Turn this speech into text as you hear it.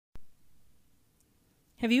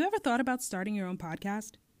Have you ever thought about starting your own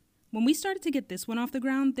podcast? When we started to get this one off the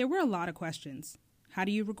ground, there were a lot of questions. How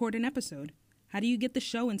do you record an episode? How do you get the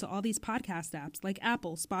show into all these podcast apps like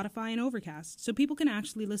Apple, Spotify, and Overcast so people can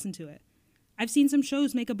actually listen to it? I've seen some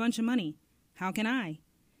shows make a bunch of money. How can I?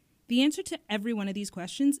 The answer to every one of these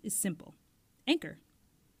questions is simple. Anchor.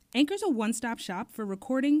 Anchor's a one-stop shop for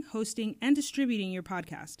recording, hosting, and distributing your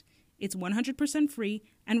podcast. It's 100% free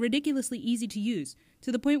and ridiculously easy to use,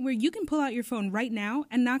 to the point where you can pull out your phone right now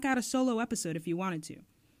and knock out a solo episode if you wanted to.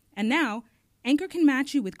 And now, Anchor can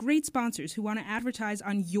match you with great sponsors who want to advertise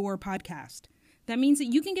on your podcast. That means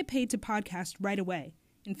that you can get paid to podcast right away.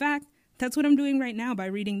 In fact, that's what I'm doing right now by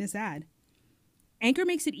reading this ad. Anchor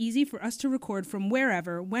makes it easy for us to record from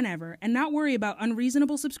wherever, whenever, and not worry about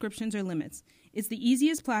unreasonable subscriptions or limits. It's the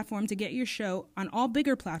easiest platform to get your show on all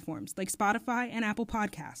bigger platforms like Spotify and Apple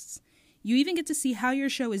Podcasts. You even get to see how your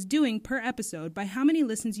show is doing per episode by how many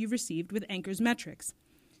listens you've received with Anchor's metrics.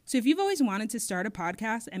 So if you've always wanted to start a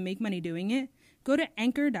podcast and make money doing it, go to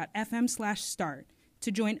anchor.fm/start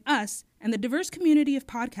to join us and the diverse community of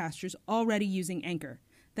podcasters already using Anchor.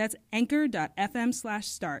 That's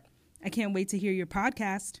anchor.fm/start. I can't wait to hear your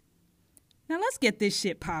podcast. Now let's get this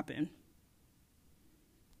shit poppin'.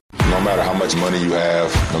 No matter how much money you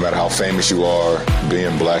have, no matter how famous you are,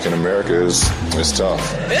 being black in America is tough.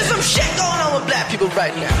 There's some shit going on with black people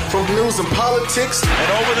right now. From news and politics,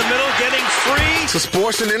 and over the middle, getting free, to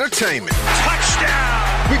sports and entertainment.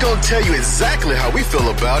 Touchdown! We're gonna tell you exactly how we feel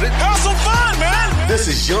about it. Have some fun, man! This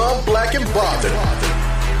is Young, Black, and Bothered.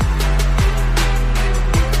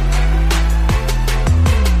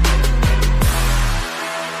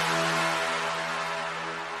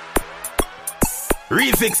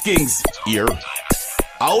 Refix Kings, here.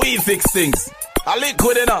 How we fix things? A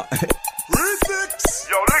liquid enough. Refix!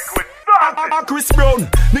 Yo, liquid, stop it! Chris Brown,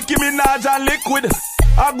 Nicki Minaj and liquid.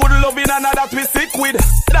 A good loving and that we sick with.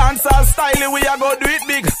 Dancehall style, we a go do it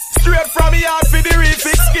big. Straight from the heart for the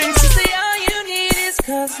Refix Kings. See, all you need is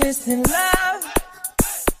consistent love.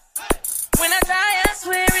 When I die, I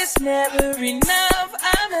swear it's never enough.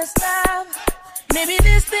 I messed up. Maybe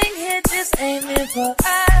this thing here just ain't meant for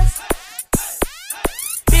us.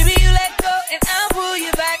 Baby, you let go and I'll pull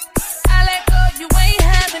you back. I let go, you ain't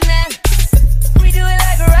having that. We do it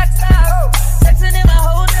like a rock star. Texting in my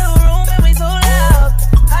hotel room and we so loud.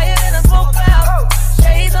 Higher than a smoke cloud.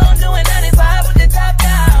 Shades on doing 95 with the top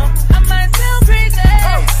down. I might sound crazy,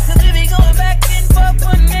 cause we be going back and forth.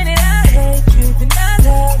 1 minute I hate you, then I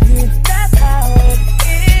love you. That's how it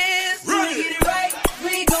is. We get it right,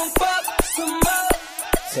 we gon' fuck some more.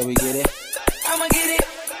 So we get it? I'ma get it.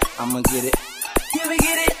 I'ma get it. Can we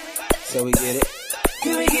get it? So we get it?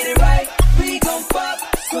 Can we get it right? We gon' fuck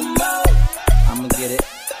some more. I'ma get it.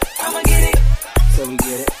 I'ma get it. So we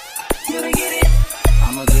get it? Can we get it?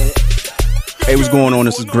 I'ma get it. Hey, what's going on?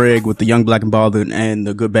 This is Greg with the Young, Black, and Bothered and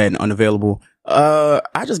the Good, Bad, and Unavailable.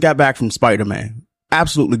 I just got back from Spider-Man.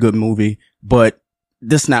 Absolutely good movie, but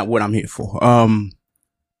this is not what I'm here for.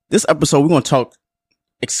 This episode, we're going to talk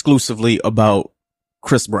exclusively about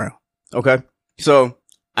Chris Brown. Okay? So,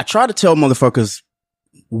 I tried to tell motherfuckers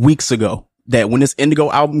weeks ago that when this Indigo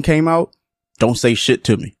album came out, don't say shit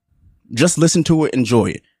to me. Just listen to it, enjoy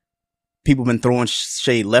it. People been throwing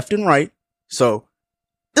shade left and right. So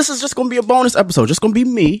this is just going to be a bonus episode. Just going to be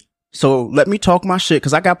me. So let me talk my shit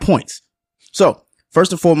because I got points. So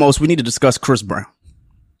first and foremost, we need to discuss Chris Brown.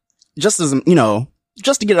 Just as,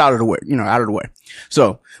 just to get it out of the way,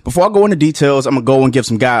 So before I go into details, I'm going to go and give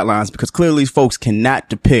some guidelines because clearly folks cannot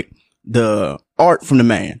depict the art from the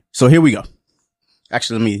man. So here we go.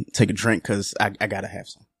 Actually, let me take a drink because I gotta have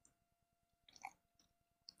some.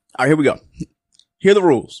 All right, here we go. Here are the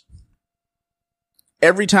rules.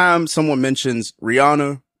 Every time someone mentions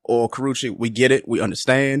Rihanna or Karrueche, we get it. We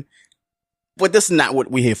understand. But this is not what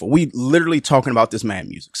we're here for. We literally talking about this man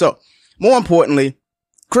music. So more importantly,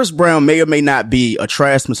 Chris Brown may or may not be a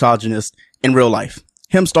trash misogynist in real life.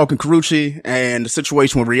 Him stalking Karrueche and the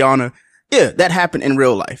situation with Rihanna. Yeah, that happened in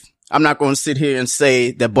real life. I'm not going to sit here and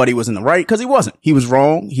say that Buddy was in the right because he wasn't. He was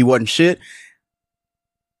wrong. He wasn't shit.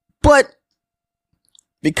 But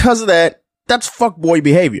because of that, that's fuckboy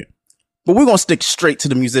behavior. But we're going to stick straight to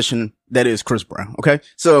the musician that is Chris Brown. Okay.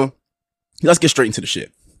 So let's get straight into the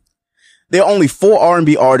shit. There are only 4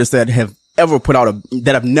 R&B artists that have never put out a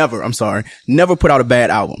bad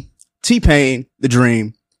album. T-Pain, The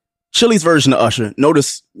Dream, Chili's version of Usher.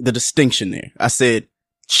 Notice the distinction there. I said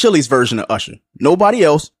Chili's version of Usher. Nobody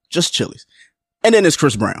else. Just Chili's. And then there's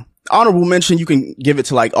Chris Brown. Honorable mention, you can give it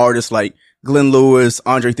to like artists like Glenn Lewis,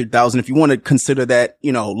 Andre 3000, if you want to consider that,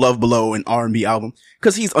 Love Below an R&B album,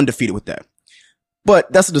 because he's undefeated with that.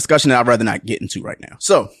 But that's a discussion that I'd rather not get into right now.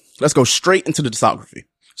 So let's go straight into the discography.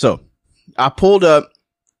 So I pulled up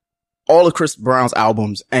all of Chris Brown's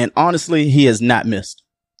albums, and honestly, he has not missed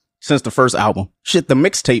since the first album. Shit, the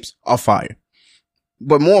mixtapes are fire.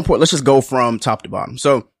 But more important, let's just go from top to bottom.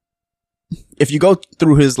 So if you go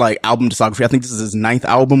through his like album discography, I think this is his 9th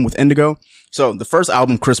album with Indigo. So the first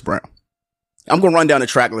album, Chris Brown. I'm going to run down the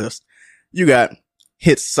track list. You got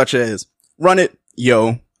hits such as Run It,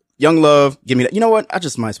 Yo, Young Love, Give Me That. You know what? I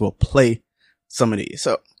just might as well play some of these.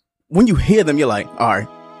 So when you hear them, you're like, all right.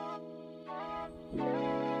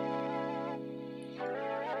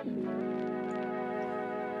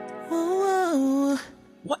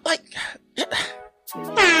 What, like,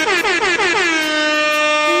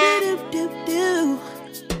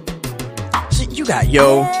 see, you got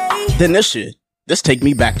Yo, then this take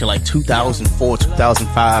me back to like 2004,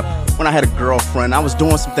 2005, when I had a girlfriend. I was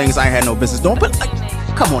doing some things I had no business doing, but like,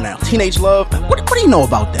 come on now, Teenage Love, what do you know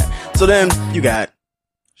about that? So then you got,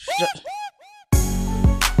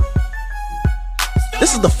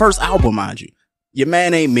 this is the first album, mind you. Your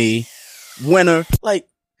Man Ain't Me, Winner, like,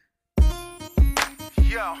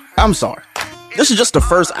 I'm sorry. This is just the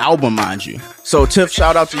first album, mind you. So Tiff,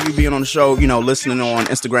 shout out to you being on the show, you know, listening on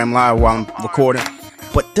Instagram Live while I'm recording.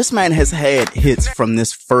 But this man has had hits from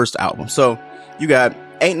this first album. So you got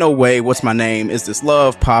Ain't No Way, What's My Name, Is This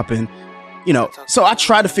Love, Poppin', you know. So I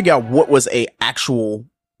tried to figure out what was a actual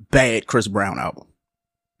bad Chris Brown album.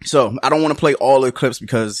 So I don't want to play all the clips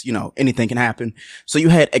because, you know, anything can happen. So you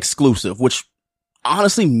had Exclusive, which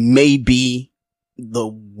honestly may be the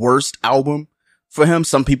worst album for him.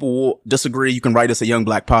 Some people will disagree. You can write us at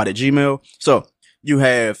youngblackpod@gmail.com. So you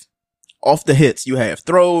have off the hits. You have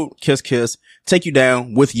Throw, Kiss Kiss, Take You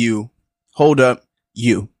Down, With You, Hold Up,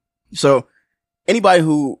 You. So anybody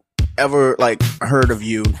who ever like heard of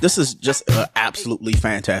You, this is just an absolutely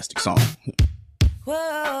fantastic song.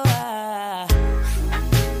 Whoa,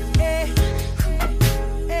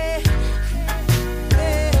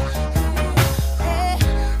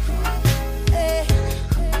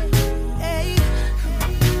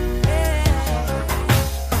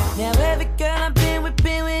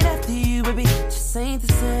 ain't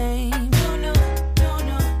the same. No.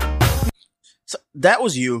 So that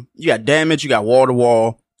was You. You got Damage. You got Wall to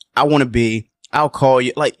Wall. I Want to Be. I'll Call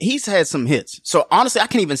You. Like, he's had some hits. So honestly, I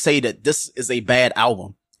can't even say that this is a bad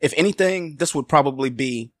album. If anything, this would probably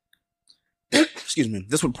be, excuse me,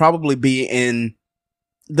 this would probably be in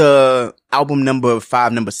the album number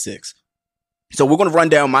 5, number 6. So we're going to run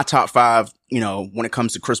down my top 5, you know, when it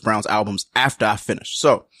comes to Chris Brown's albums after I finish.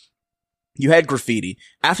 So you had Graffiti.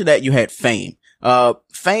 After that, you had Fame.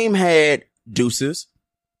 Fame had Deuces.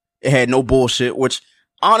 It had No Bullshit, which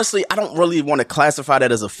honestly, I don't really want to classify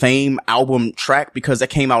that as a Fame album track because that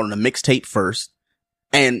came out on a mixtape first.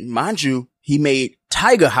 And mind you, he made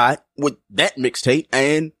Tiger hot with that mixtape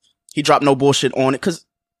and he dropped No Bullshit on it because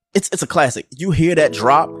it's a classic. You hear that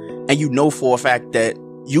drop and you know for a fact that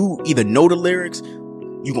you either know the lyrics,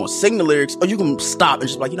 you gonna sing the lyrics, or you can stop and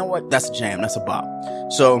just be like, you know what? That's a jam. That's a bop.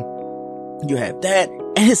 So you have that.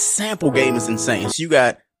 And his sample game is insane. So you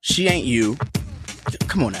got She Ain't You.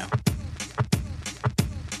 Come on now.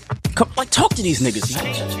 Come, like, talk to these niggas.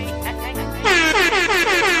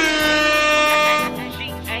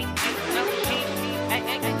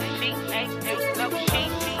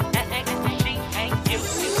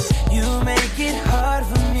 You make it hard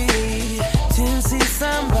for me to see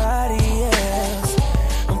somebody else.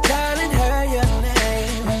 I'm calling her your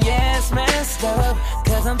name. Yes, messed up,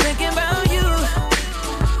 'cause I'm thinking about you.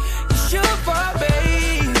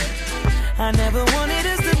 I never wanted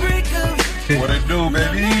us to break up. What it do,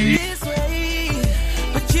 baby? This way,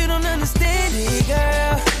 but you don't understand it,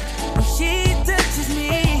 girl. When she touches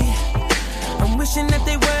me, I'm wishing that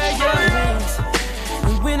they were your hands.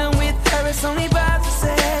 And when I'm with her, it's only about the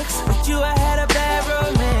sex. With you, I had a bad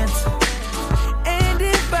romance. And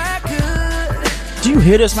if I could, do you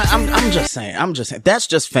hear this, man? I'm just saying. That's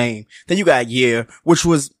just Fame. Then you got Yeah, which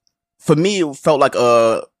was, for me, it felt like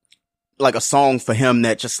a song for him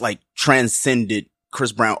that just like transcended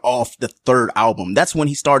Chris Brown off the 3rd album. That's when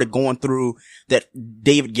he started going through that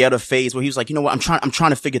David Guetta phase where he was like, you know what? I'm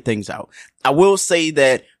trying to figure things out. I will say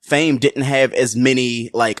that Fame didn't have as many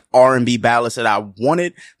like R&B ballads that I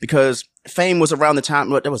wanted because Fame was around the time,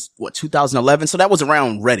 that was 2011. So that was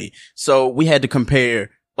around Ready. So we had to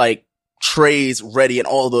compare like Trey's Ready and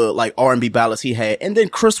all the like R&B ballads he had. And then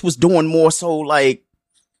Chris was doing more so like,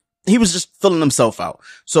 he was just filling himself out.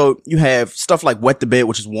 So you have stuff like Wet the Bed,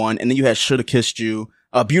 which is one. And then you had Shoulda Kissed You.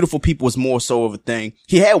 Beautiful People was more so of a thing.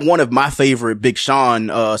 He had one of my favorite Big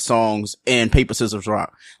Sean, songs in Paper Scissors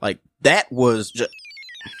Rock. Like that was just,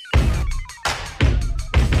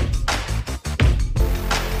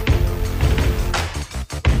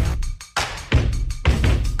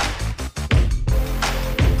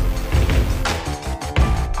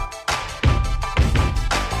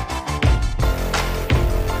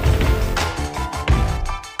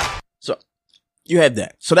 you had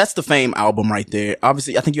that. So that's the Fame album right there.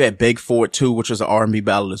 Obviously, I think you had Beg For It too, which was an R&B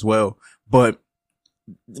ballad as well. But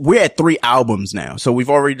we're at 3 albums now. So we've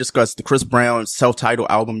already discussed the Chris Brown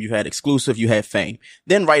self-titled album. You had Exclusive, you had Fame.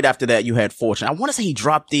 Then right after that, you had Fortune. I want to say he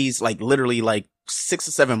dropped these like literally like 6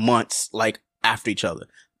 or 7 months like after each other.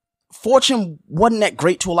 Fortune wasn't that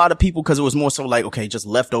great to a lot of people because it was more so like, okay, just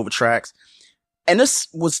leftover tracks. And this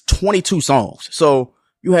was 22 songs. So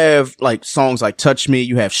you have like songs like Touch Me.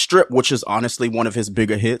 You have Strip, which is honestly one of his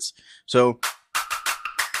bigger hits. So,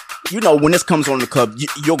 you know, when this comes on the club,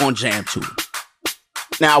 you're going to jam to it.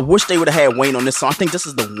 Now, I wish they would have had Wayne on this song. I think this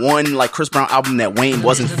is the one like Chris Brown album that Wayne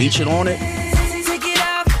wasn't featured on it.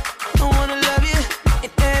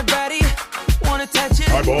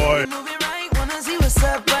 Hi, boy.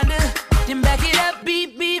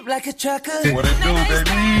 Like a trucker. What it do, baby?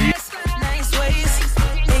 Nice ways.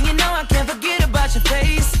 And you know I can't forget about your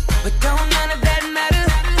face. But don't none of that matter.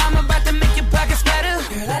 I'm about to make your pockets splatter.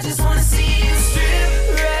 Girl, I just wanna see you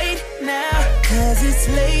strip right now. Cause it's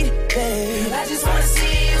late, babe. Girl, I just wanna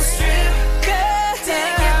see you strip. Girl,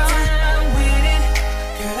 take your time with it.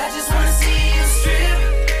 Girl, I just wanna see you strip.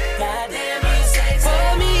 Goddamn, you sexy.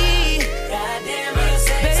 For me. Goddamn, you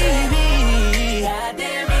sexy. Baby.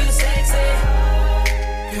 Goddamn, you sexy.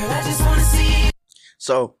 Girl, I just wanna see you.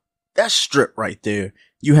 So that's Strip right there.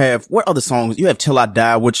 You have, what other songs? You have Till I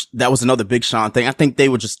Die, which that was another Big Sean thing. I think they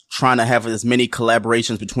were just trying to have as many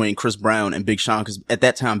collaborations between Chris Brown and Big Sean, because at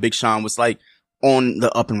that time, Big Sean was like on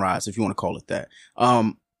the up and rise, if you want to call it that.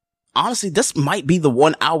 Honestly, this might be the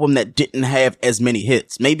one album that didn't have as many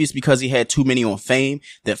hits. Maybe it's because he had too many on Fame,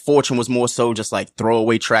 that Fortune was more so just like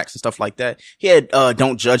throwaway tracks and stuff like that. He had,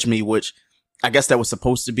 Don't Judge Me, which I guess that was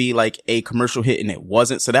supposed to be like a commercial hit and it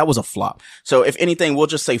wasn't. So that was a flop. So if anything, we'll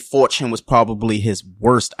just say Fortune was probably his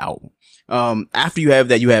worst album. After you have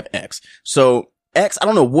that, you have X. So X, I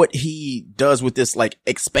don't know what he does with this like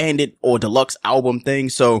expanded or deluxe album thing.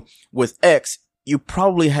 So with X, you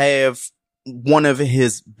probably have one of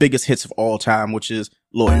his biggest hits of all time, which is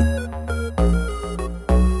Loyal.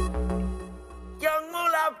 Young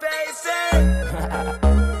Moolah, baby.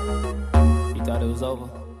 You thought it was over?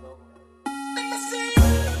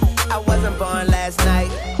 I wasn't born last night.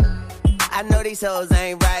 I know these hoes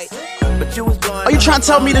ain't right. But you was born. Are you trying to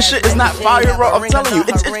tell me this shit is not fire, bro? I'm telling you,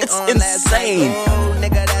 it's insane.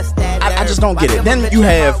 I just don't get it. Then you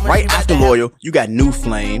have, right after Loyal, you got New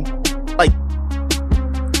Flame. Like,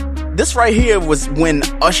 this right here was when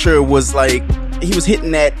Usher was like, he was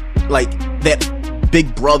hitting that, like, that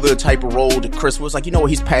big brother type of role that Chris was like, you know what,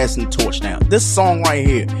 he's passing the torch now. This song right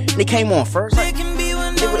here, and it came on first, like,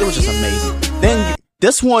 it was just amazing. Then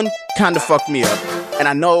this one kind of fucked me up, and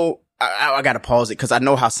I know I gotta pause it because I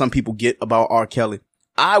know how some people get about R. Kelly.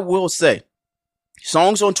 I will say,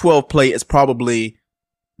 Songs on 12 Play is probably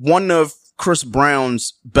one of Chris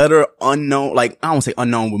Brown's better unknown, like, I don't say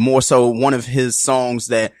unknown, but more so one of his songs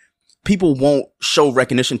that people won't show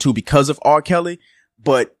recognition to because of R. Kelly,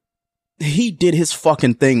 but he did his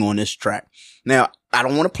fucking thing on this track. Now, I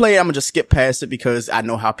don't want to play it. I'm gonna just skip past it because I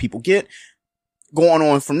know how people get. Going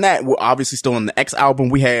on from that, we're obviously still on the X album.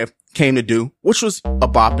 We have Came to Do, which was a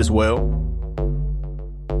bop as well.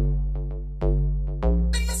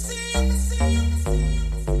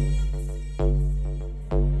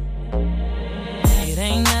 It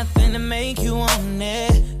ain't nothing to make you want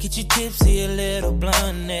it. Get you tipsy, a little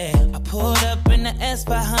blunt. I pulled up in the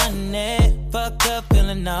S500. Fucked up,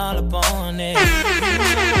 feeling all up on it.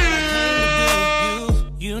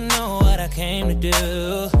 You know what I came to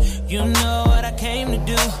do. You know what I came to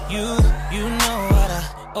do. You know what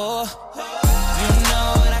you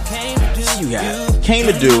know what I came to do. You got Came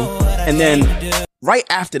to Do, and then right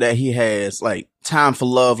after that he has like Time for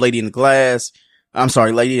Love, Lady in the Glass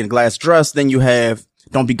Dress. Then you have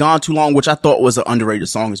Don't Be Gone Too Long, which I thought was an underrated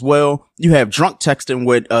song as well. You have Drunk Texting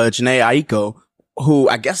with Jhené Aiko, who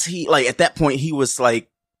I guess he, like, at that point he was like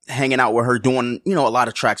hanging out with her, doing, you know, a lot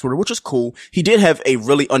of tracks with her, which was cool. He did have a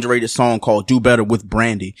really underrated song called Do Better with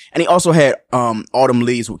Brandy, and he also had Autumn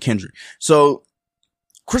Leaves with Kendrick. So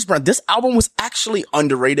Chris Brown, this album was actually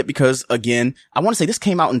underrated because, again, I want to say this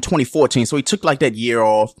came out in 2014, so he took like that year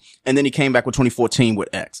off, and then he came back with 2014 with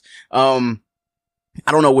X. I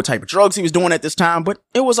don't know what type of drugs he was doing at this time, but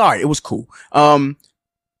it was alright. It was cool.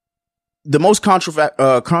 The most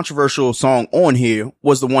controversial song on here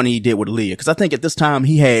was the one he did with Aaliyah, because I think at this time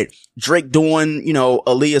he had Drake doing, you know,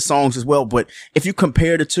 Aaliyah songs as well. But if you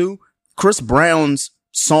compare the two, Chris Brown's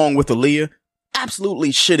song with Aaliyah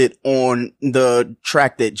absolutely shitted on the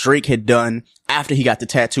track that Drake had done after he got the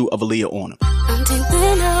tattoo of Aaliyah on him. I'm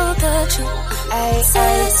thinking of the truth. A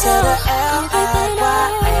to the L-I-Y-A-H.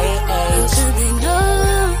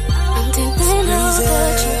 I'm thinking of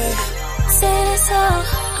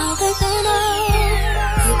think they know?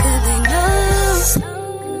 How could they know?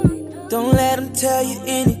 Don't let them tell you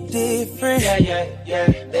any different. Yeah.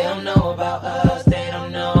 They don't know about us. They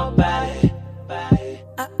don't know about it.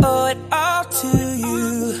 I owe it all to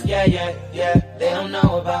you. Yeah. They don't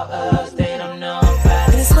know about us. They don't know about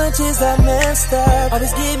it. As much as I messed up,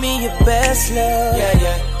 always give me your best love.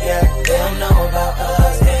 Yeah. They don't know about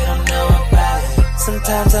us. They don't know about it.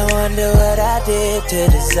 Sometimes I wonder what I did to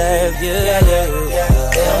deserve you. Yeah. They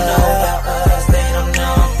don't know about us. They don't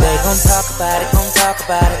know about it. They gon' talk about it,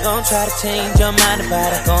 gon' try to change your mind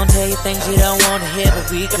about it, gon' tell you things you don't wanna hear,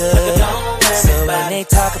 but we good. So when they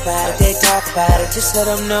talk about it, just let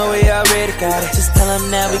them know we already got it. Just tell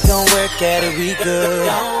them now we gon' work at it, we good.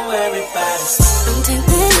 Don't worry about it. Don't think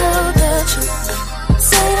they know the truth.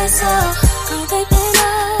 Say that's all. Don't think they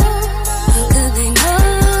know. How could they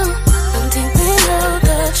know? Don't think they know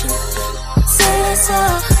the truth. Say that's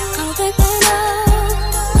all. Don't think they know.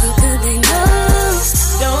 How could they know?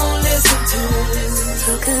 Don't listen to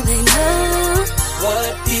How could they know?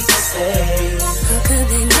 what people say. How could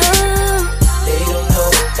they know? They don't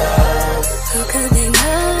know about How could they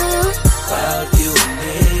know? you and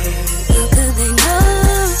me. How could they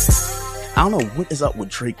know? I don't know what is up with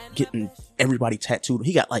Drake getting everybody tattooed.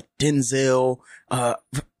 He got like Denzel.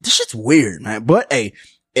 This shit's weird, man. But hey,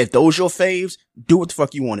 if those your faves, do what the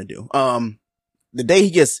fuck you want to do. The day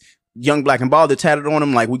he gets Young Black and Bothered tatted on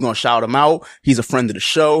him, like, we're gonna shout him out. He's a friend of the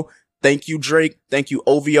show. Thank you, Drake. Thank you,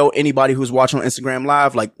 OVO. Anybody who's watching on Instagram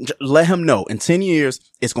Live, like, let him know in 10 years,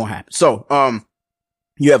 it's gonna happen. So,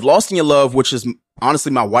 you have Lost in Your Love, which is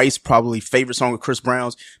honestly my wife's probably favorite song of Chris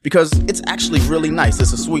Brown's because it's actually really nice.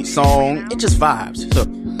 It's a sweet song. It just vibes. So,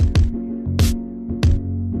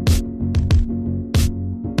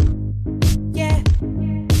 Yeah,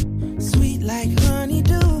 sweet like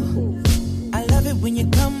honeydew. I love it when you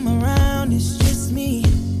come around. It's just me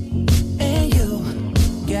and you,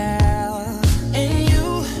 girl, and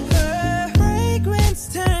you. Her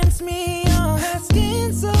fragrance turns me on. Her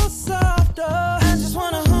skin so soft, oh, I just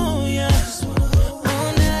wanna hold ya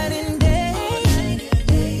all night and day.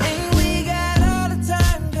 And we got all the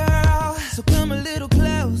time, girl. So come a little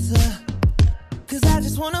closer, 'cause I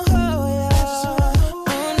just wanna hold ya.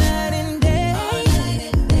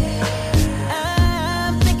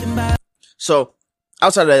 So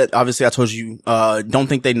outside of that, obviously I told you, Don't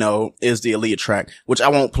Think They Know is the Aaliyah track, which I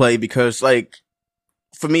won't play because, like,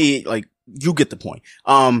 for me, like, you get the point.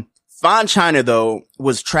 Fine China though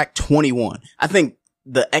was track 21. I think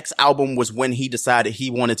the X album was when he decided he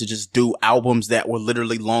wanted to just do albums that were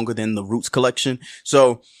literally longer than the Roots collection.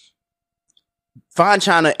 So Fine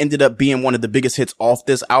China ended up being one of the biggest hits off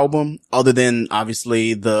this album, other than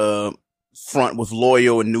obviously the front with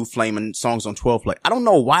Loyal and New Flame and songs on 12 Play. I don't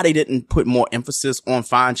know why they didn't put more emphasis on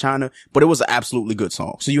Fine China, but it was an absolutely good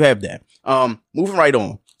song. So you have that. Moving right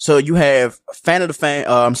on. So you have Fan of a Fan,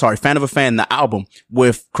 the album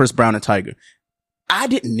with Chris Brown and Tyga. I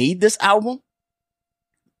didn't need this album.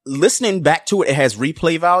 Listening back to it, it has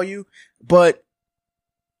replay value, but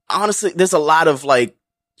honestly, there's a lot of like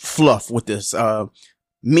fluff with this. I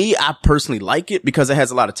personally like it because it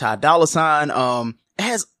has a lot of Ty Dolla $ign. It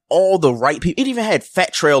has all the right people. It even had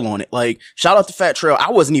Fat Trail on it. Like, shout out to Fat Trail.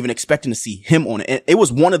 I wasn't even expecting to see him on it. It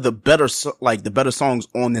was one of the better songs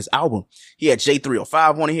on this album. He had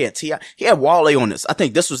J305 on it. He had T.I. He had Wale on this. I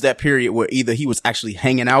think this was that period where either he was actually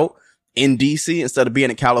hanging out in DC instead of being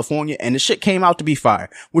in California, and the shit came out to be fire,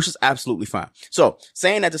 which is absolutely fine. So,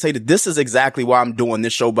 saying that to say that this is exactly why I'm doing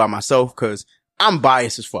this show by myself, because I'm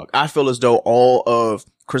biased as fuck. I feel as though all of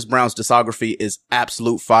Chris Brown's discography is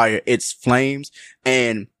absolute fire. It's flames.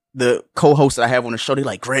 And the co-hosts that I have on the show, they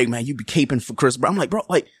like, Greg, man, you be caping for Chris Brown. I'm like, bro,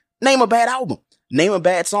 like, name a bad album. Name a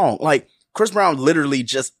bad song. Like, Chris Brown literally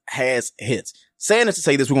just has hits. Saying that to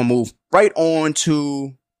say this, we're going to move right on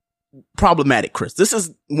to Problematic Chris. This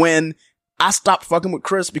is when I stopped fucking with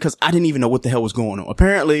Chris because I didn't even know what the hell was going on.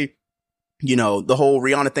 Apparently, you know, the whole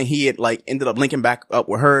Rihanna thing, he had like ended up linking back up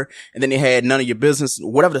with her, and then they had None of Your Business,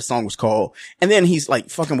 whatever the song was called. And then he's like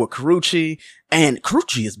fucking with Karrueche, and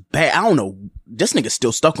Karrueche is bad. I don't know. This nigga's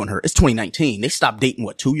still stuck on her. It's 2019. They stopped dating,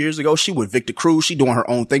 2 years ago? She with Victor Cruz. She doing her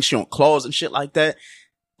own thing. She on Claws and shit like that.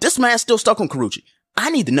 This man's still stuck on Karrueche. I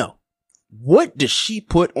need to know. What did she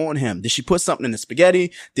put on him? Did she put something in the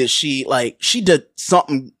spaghetti? Did she did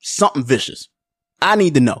something vicious? I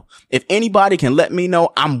need to know. If anybody can let me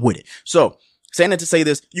know, I'm with it. So, saying that to say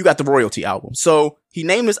this, you got the Royalty album. So, he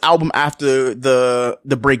named this album after the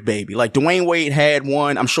Break Baby. Like, Dwayne Wade had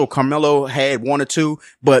one. I'm sure Carmelo had one or two.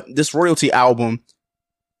 But this Royalty album,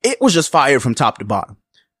 it was just fire from top to bottom.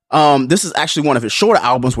 This is actually one of his shorter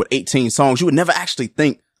albums with 18 songs. You would never actually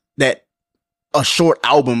think that a short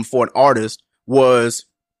album for an artist was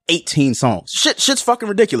 18 songs. Shit's fucking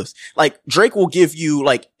ridiculous. Like, Drake will give you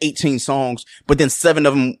like 18 songs, but then 7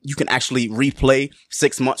 of them you can actually replay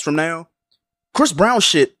 6 months from now. Chris Brown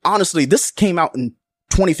shit, honestly, this came out in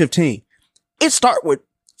 2015. It start with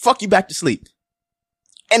Fuck You Back to Sleep.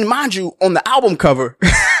 And mind you, on the album cover,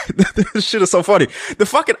 this shit is so funny. The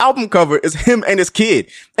fucking album cover is him and his kid,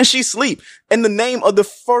 and she's asleep. And the name of the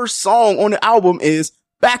first song on the album is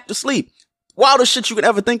Back to Sleep. Wildest shit you could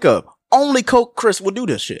ever think of. Only Coke Chris will do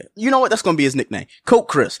this shit. You know what? That's gonna be his nickname. Coke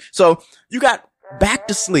Chris. So, you got Back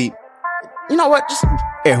to Sleep. You know what? Just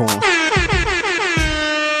air horn.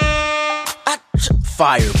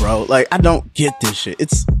 Fire, bro. Like, I don't get this shit.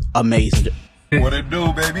 It's amazing. What it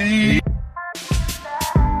do, baby?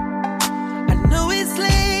 I know it's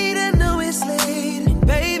late, and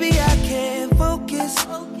baby, I can't focus.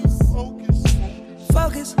 I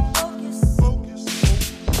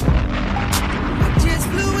just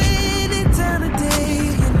flew in town today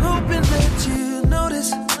and hoping that you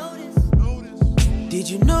notice. Did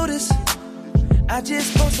you notice? I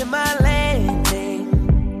just posted my landing.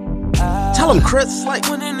 Tell him, Chris, like,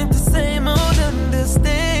 the same old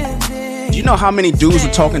understanding. do you know how many dudes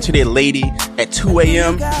were talking to their lady at 2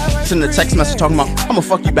 a.m. sending a text message talking about, I'm gonna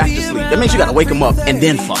fuck you back to sleep? That means you gotta wake them up and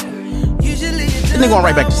then fuck them. Then they going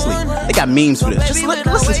right back to sleep. They got memes for this. Just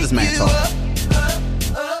listen to this man talk.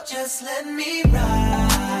 Just let me ride.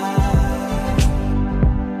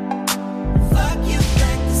 Fuck you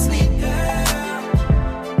back to sleep, girl.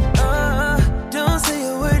 Don't say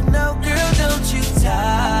a word, no, girl, don't you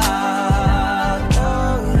talk.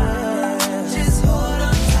 Oh, yeah. Just hold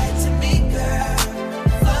on tight to me, girl.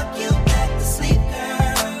 Fuck you back to sleep,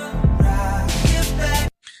 girl. Ride you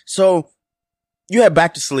back. So, you had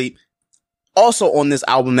Back to Sleep. Also on this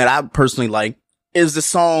album that I personally like is the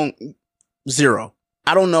song Zero.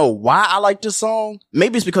 I don't know why I like this song.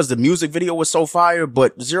 Maybe it's because the music video was so fire,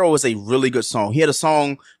 but Zero is a really good song. He had a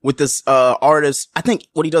song with this artist. I think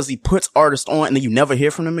what he does, he puts artists on and then you never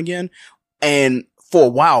hear from him again. And for a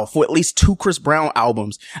while, for at least 2 Chris Brown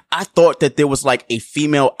albums, I thought that there was like a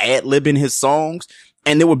female ad-lib in his songs.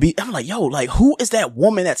 And there would be, I'm like, yo, like, who is that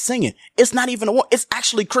woman that's singing? It's not even a woman. It's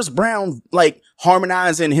actually Chris Brown, like,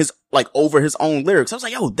 harmonizing his, like, over his own lyrics. I was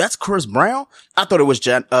like, yo, that's Chris Brown? I thought it was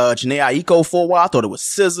Jhené Aiko for a while. I thought it was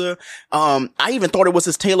SZA. I even thought it was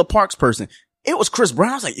his Taylor Parks person. It was Chris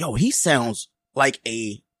Brown. I was like, yo, he sounds like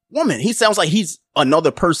a woman. He sounds like he's another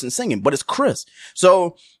person singing, but it's Chris.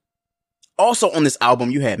 So, also on this album,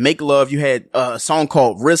 you had Make Love. You had a song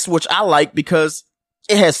called Risk, which I like because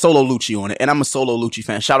it has Solo Lucci on it, and I'm a Solo Lucci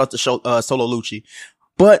fan. Shout out to Solo Lucci.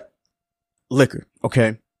 But Liquor,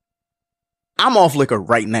 okay? I'm off liquor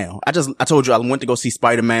right now. I told you I went to go see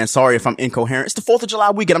Spider-Man. Sorry if I'm incoherent. It's the 4th of July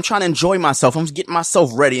weekend. I'm trying to enjoy myself. I'm getting myself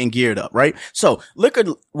ready and geared up, right? So, Liquor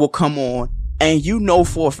will come on, and you know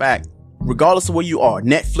for a fact, regardless of where you are,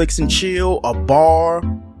 Netflix and chill, a bar,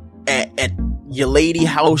 at your lady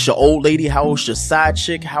house, your old lady house, your side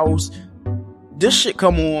chick house, this shit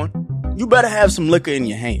come on, you better have some liquor in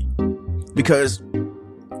your hand. Because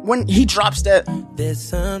when he drops that, there's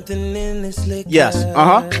something in this liquor. Yes,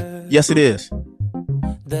 yes it is.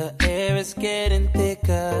 The air is getting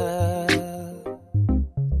thicker.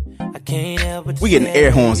 I can't help but we getting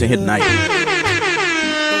air horns in here tonight. Yeah,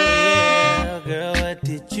 girl, what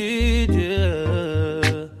did you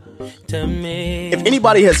do to me? If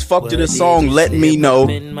anybody has fucked to this song, let me know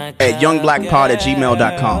at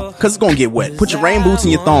youngblackpod@gmail.com. Cause it's gonna get wet. Put your rain boots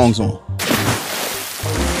and your thongs on.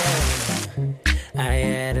 I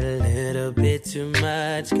had a little bit too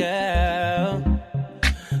much, girl.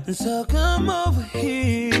 So come over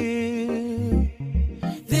here.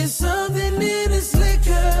 There's something in this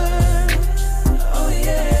liquor. Oh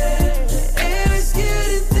yeah, the air is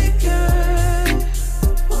getting thicker.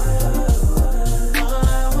 All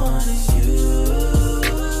I want is you.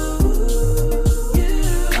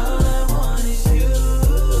 All I want is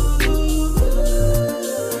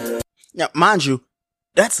you. Now, mind you,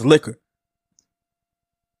 that's Liquor.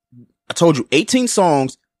 I told you 18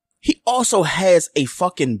 songs. He also has a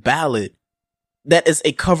fucking ballad that is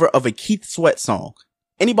a cover of a Keith Sweat song.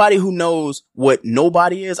 Anybody who knows what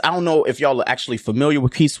Nobody is, I don't know if y'all are actually familiar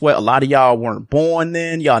with Keith Sweat. A lot of y'all weren't born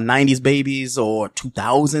then. Y'all 90s babies or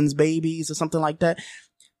 2000s babies or something like that.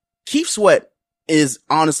 Keith Sweat is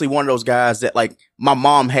honestly one of those guys that like my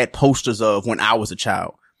mom had posters of when I was a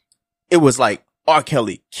child. It was like R.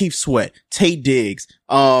 Kelly, Keith Sweat, Tay Diggs,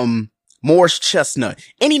 Morris Chestnut,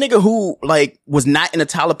 any nigga who like was not in a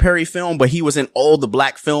Tyler Perry film, but he was in all the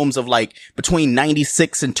black films of like between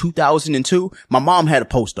 96 and 2002. My mom had a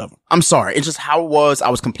poster of him. I'm sorry. It's just how it was. I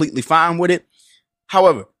was completely fine with it.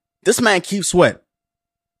 However, This man, Keith Sweat,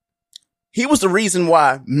 he was the reason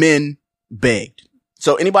why men begged.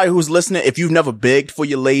 So anybody who's listening, if you've never begged for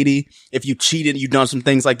your lady, if you cheated, you've done some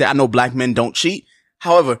things like that. I know black men don't cheat.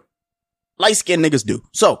 However, light-skinned niggas do.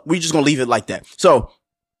 So we just gonna leave it like that. So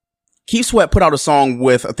Keith Sweat put out a song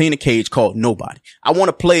with Athena Cage called Nobody. I want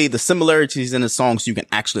to play the similarities in the song so you can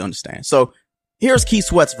actually understand. So here's Keith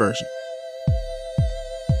Sweat's version.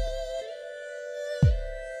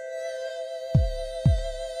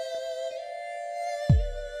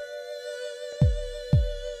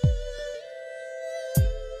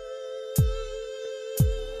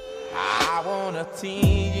 I wanna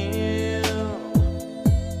tease you,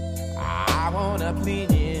 I wanna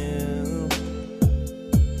please you,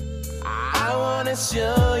 I wanna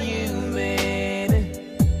show you, baby,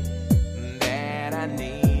 that I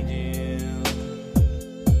need you.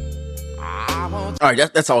 All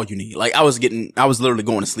right, that's all you need. Like, I was literally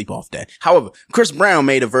going to sleep off that. However, Chris Brown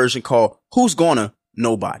made a version called Who's Gonna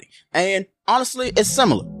Nobody. And honestly, it's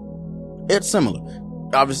similar.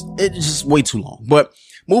 Obviously, it's just way too long. But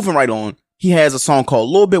moving right on, he has a song called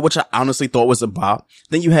Little Bit, which I honestly thought was a bop.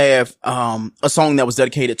 Then you have a song that was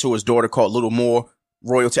dedicated to his daughter called Little More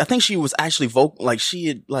Royalty. I think she was actually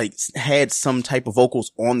had some type of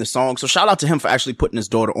vocals on the song. So shout out to him for actually putting his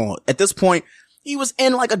daughter on. At this point, he was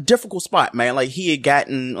in like a difficult spot, man. Like, he had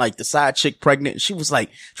gotten like the side chick pregnant. She was like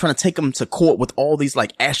trying to take him to court with all these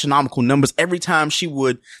like astronomical numbers. Every time she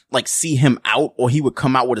would like see him out or he would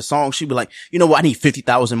come out with a song, she'd be like, you know what? I need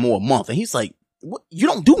 50,000 more a month. And he's like, what? You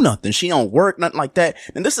don't do nothing. She don't work, nothing like that.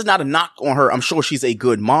 And this is not a knock on her. I'm sure she's a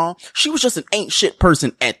good mom. She was just an ain't shit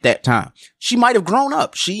person at that time. She might have grown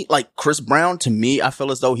up. She, like Chris Brown, to me, I feel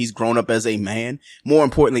as though he's grown up as a man. More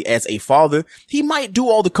importantly, as a father. He might do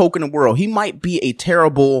all the coke in the world. He might be a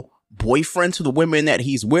terrible boyfriend to the women that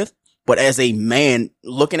he's with. But as a man,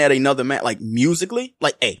 looking at another man, like musically,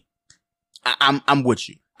 like, hey, I'm with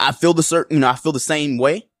you. I feel I feel the same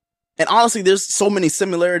way. And honestly, there's so many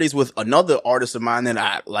similarities with another artist of mine that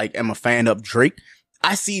I like am a fan of, Drake.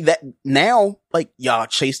 I see that now, like, y'all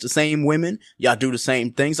chase the same women. Y'all do the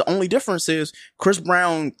same things. The only difference is Chris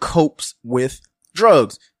Brown copes with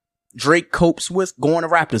drugs. Drake copes with going to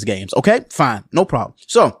Raptors games. Okay, fine. No problem.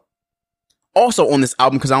 So also on this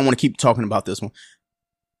album, because I don't want to keep talking about this one,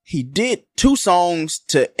 he did 2 songs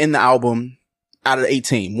to end the album out of the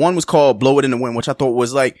 18. One was called Blow It in the Wind, which I thought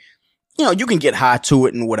was like, you know, you can get high to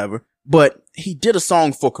it and whatever, but he did a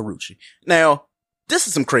song for Karrueche. Now, this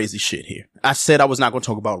is some crazy shit here. I said I was not going to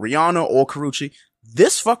talk about Rihanna or Karrueche.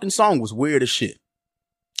 This fucking song was weird as shit.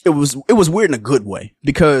 It was weird in a good way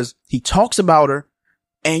because he talks about her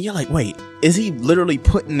and you're like, wait, is he literally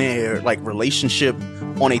putting their like relationship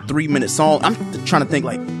on a 3-minute song? I'm trying to think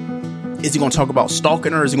like, is he going to talk about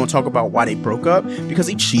stalking her? Is he going to talk about why they broke up? Because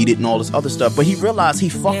he cheated and all this other stuff, but he realized he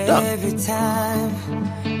fucked up. Every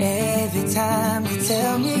time you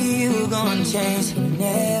tell me you're gonna change, you're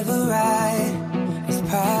never right. It's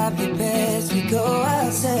probably best we go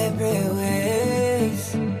our separate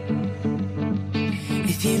ways.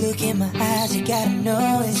 If you look in my eyes, you gotta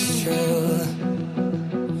know it's true.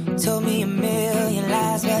 Told me a million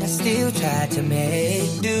lies, but I still tried to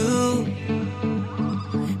make do.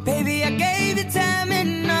 Baby, I gave you time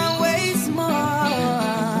and always more.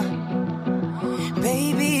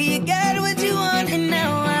 Baby, you got what you want and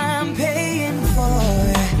now I'm paying for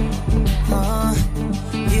it.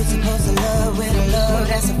 You're supposed to love with a love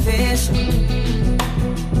that's official.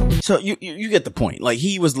 So you get the point. Like,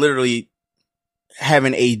 he was literally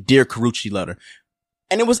having a Dear Karrueche letter.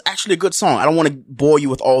 And it was actually a good song. I don't want to bore you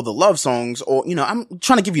with all the love songs or, you know, I'm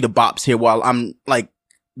trying to give you the bops here while I'm like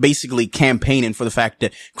basically campaigning for the fact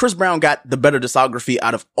that Chris Brown got the better discography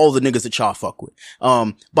out of all the niggas that y'all fuck with.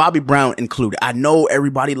 Bobby Brown included. I know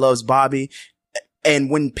everybody loves Bobby. And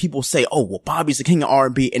when people say, oh, well, Bobby's the king of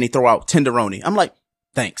R&B and they throw out Tenderoni, I'm like,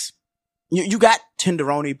 thanks. You got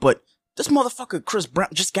Tenderoni, but this motherfucker Chris Brown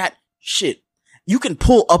just got shit. You can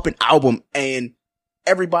pull up an album and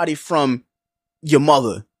everybody from your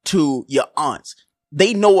mother to your aunts,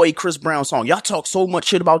 they know a Chris Brown song. Y'all talk so much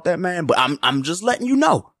shit about that man, but I'm just letting you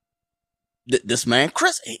know. This man,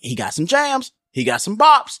 Chris, he got some jams. He got some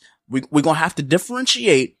bops. We're gonna have to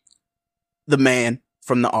differentiate the man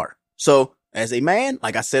from the art. So, as a man,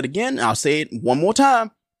 like I said again, I'll say it one more time.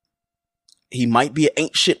 He might be an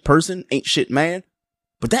ain't shit person, ain't shit man,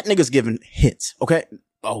 but that nigga's giving hits, okay?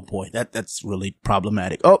 Oh boy, that's really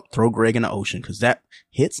problematic. Oh, throw Greg in the ocean, cause that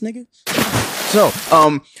hits, nigga. So,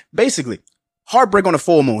 basically, Heartbreak on the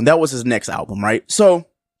Full Moon, that was his next album, right? So,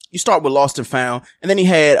 you start with Lost and Found, and then he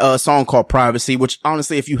had a song called Privacy, which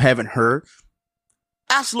honestly, if you haven't heard,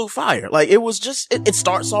 absolute fire. Like, it was just, it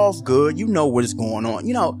starts off good. You know what is going on.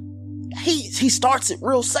 You know, he starts it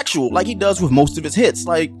real sexual, like he does with most of his hits.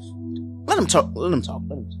 Like, let him talk.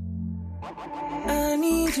 I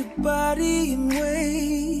need your body in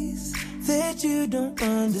ways that you don't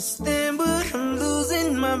understand, but I'm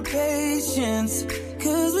losing my patience,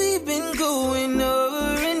 'cause we've been going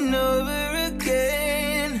over and over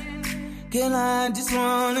again. Girl, I just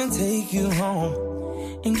wanna take you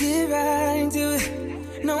home and get right into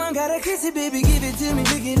it. No, I gotta kiss it, baby, give it to me,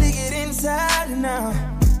 lick it inside and out.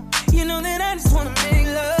 You know that I just wanna make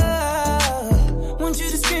love, want you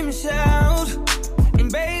to scream and shout,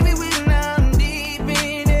 and baby, we're now deep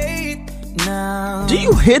in it now. Do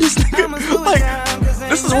you hear this nigga? Like,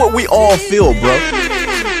 this is what we all feel, bro.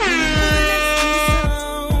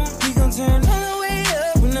 We gon' turn all the way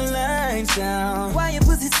up when the lights down. Why your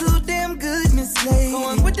pussy so damn good, Miss Slade? Go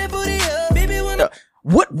on, put that booty up, baby.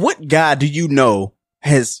 What guy do you know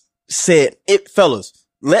has said it, fellas?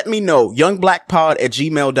 Let me know,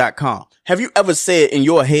 youngblackpod@gmail.com. Have you ever said in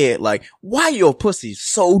your head, like, why your pussy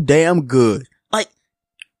so damn good? Like,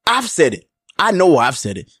 I've said it. I know I've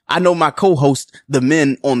said it. I know my co-hosts, the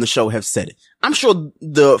men on the show, have said it. I'm sure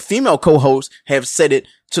the female co-hosts have said it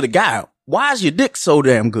to the guy. Why is your dick so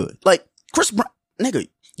damn good? Like, Chris Brown, nigga,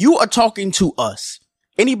 you are talking to us.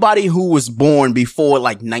 Anybody who was born before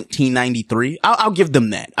like 1993, I'll give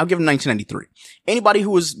them that. I'll give them 1993. Anybody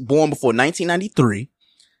who was born before 1993,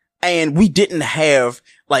 and we didn't have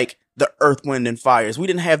like the Earth, Wind and Fires. We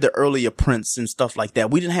didn't have the earlier Prince and stuff like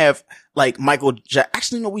that. We didn't have like Michael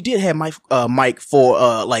actually, no, we did have Mike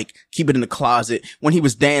for, like Keep It in the Closet when he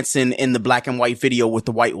was dancing in the black and white video with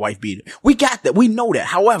the white wife beater. We got that. We know that.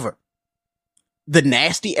 However, the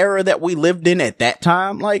nasty era that we lived in at that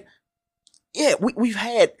time, like, yeah, we've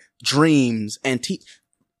had Dreams, and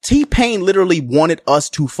T-Pain literally wanted us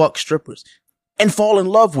to fuck strippers and fall in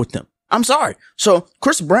love with them. I'm sorry. So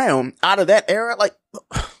Chris Brown out of that era, like,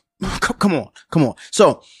 come on.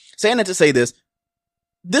 So saying that to say this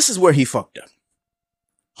is where he fucked up.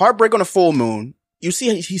 Heartbreak on a Full Moon. You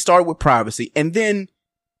see, he started with Privacy and then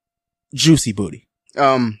Juicy Booty.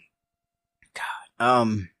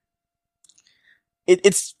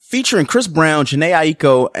 It's featuring Chris Brown, Jhené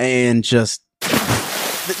Aiko, and just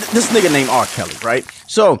this nigga named R. Kelly, right?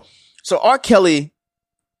 So R. Kelly,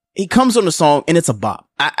 he comes on the song and it's a bop.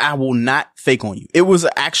 I will not fake on you. It was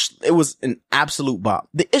an absolute bop.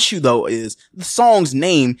 The issue though is the song's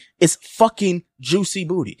name is fucking Juicy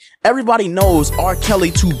Booty. Everybody knows R.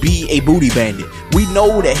 Kelly to be a booty bandit. We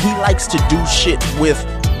know that he likes to do shit with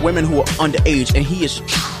women who are underage, and he is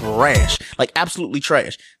trash. Like, absolutely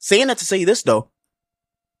trash. Saying that to say this though,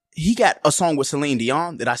 he got a song with Celine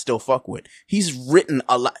Dion that I still fuck with. He's written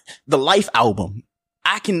a lot. The Life album,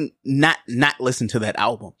 I can not listen to that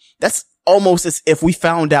album. That's almost as if we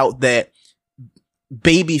found out that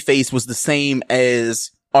Babyface was the same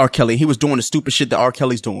as R. Kelly. He was doing the stupid shit that R.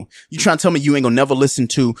 Kelly's doing. You trying to tell me you ain't gonna never listen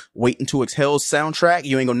to Waiting to Exhale's soundtrack?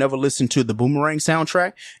 You ain't gonna never listen to the Boomerang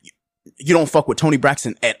soundtrack? You don't fuck with Toni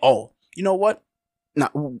Braxton at all. You know what? Nah,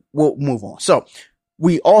 we'll move on. So,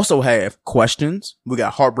 we also have Questions. We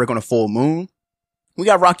got Heartbreak on a Full Moon. We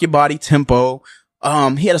got Rock Your Body, Tempo.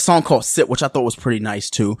 He had a song called Sit, which I thought was pretty nice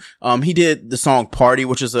too. He did the song Party,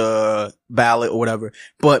 which is a ballad or whatever.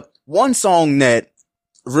 But one song that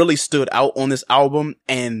really stood out on this album,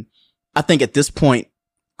 and I think at this point,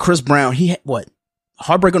 Chris Brown, he had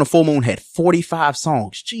Heartbreak on a Full Moon had 45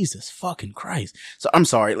 songs. Jesus fucking Christ. So I'm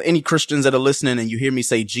sorry. Any Christians that are listening and you hear me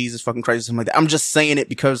say Jesus fucking Christ or something like that, I'm just saying it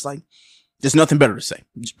because like, there's nothing better to say,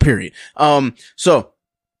 period. So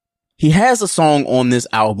he has a song on this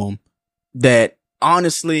album that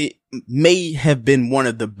honestly may have been one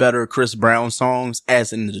of the better Chris Brown songs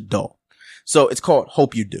as an adult. So it's called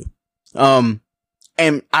Hope You Do.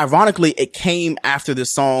 And ironically, it came after this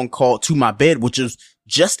song called To My Bed, which is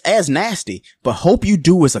just as nasty, but Hope You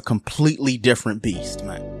Do is a completely different beast,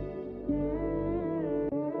 man.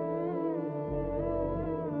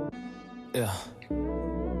 Yeah.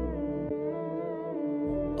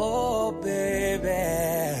 Oh, baby.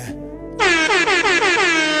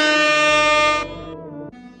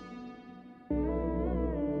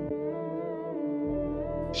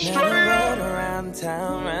 Now the road around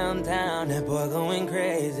town, that boy going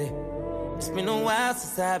crazy. It's been a while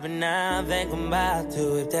since I've been out, think I'm about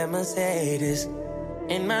to whip that Mercedes.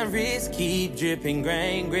 And my wrist keep dripping,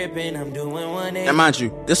 grain gripping, I'm doing 180. Now mind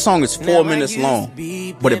you, this song is 4 minutes long,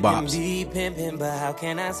 but it bops. Pimping, but how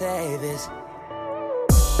can I say this?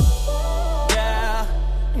 Girl,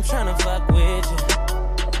 I'm tryna fuck with you.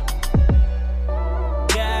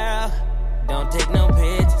 Girl, don't take no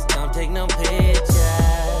pictures, don't take no pictures.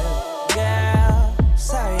 Girl,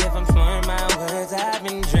 sorry if I'm slurring my words, I've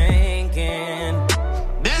been drinking.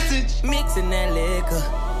 Message me mixing that liquor.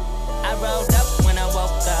 I rolled up when I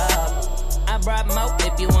woke up. I brought more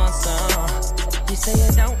if you want some. You say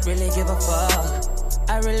you don't really give a fuck.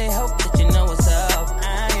 I really hope that you know what's up.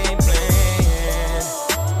 I ain't playing.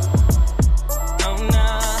 Oh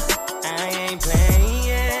no, I ain't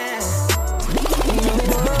playing.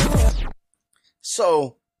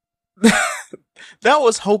 So that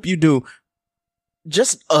was Hope You Do.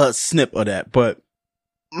 Just a snip of that, but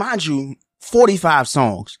mind you, 45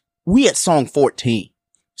 songs. We at song 14.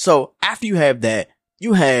 So after you have that,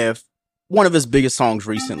 you have one of his biggest songs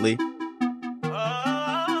recently,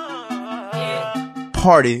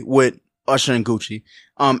 Party with Usher and Gucci.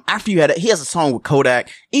 After you had it, he has a song with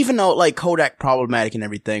Kodak, even though like Kodak problematic and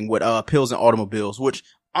everything with Pills and Automobiles, which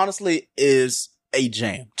honestly is a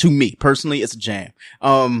jam. To me personally, it's a jam.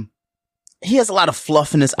 He has a lot of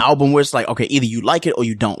fluff in this album where it's like, okay, either you like it or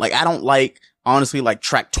you don't. Like, I don't like, honestly, like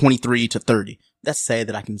track 23 to 30. That's sad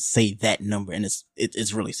that I can say that number, and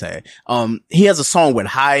it's really sad. He has a song with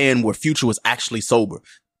High End where Future was actually sober.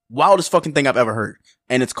 Wildest fucking thing I've ever heard.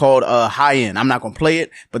 And it's called, High End. I'm not gonna play it,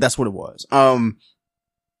 but that's what it was.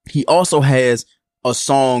 He also has a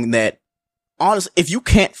song that, honestly, if you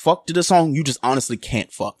can't fuck to the song, you just honestly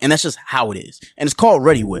can't fuck. And that's just how it is. And it's called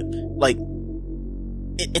Ready Whip. Like,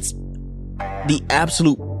 it's the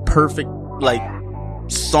absolute perfect, like,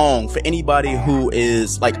 song for anybody who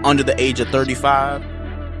is, like, under the age of 35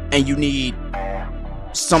 and you need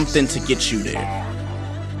something to get you there.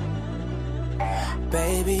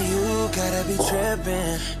 Baby, you gotta be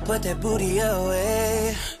trippin'. Put that booty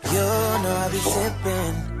away. You know I be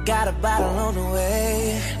sippin'. Got a bottle on the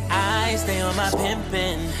way. I stay on my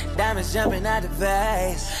pimpin'. Diamonds jumping out the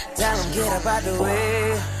vase. Tell them get up out the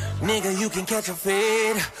way. Nigga, you can catch a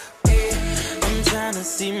fade. I'm tryna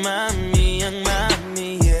see mommy, young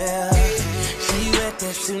mommy, yeah. She wet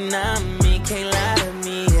that tsunami, can't lie to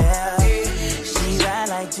me, yeah. She ride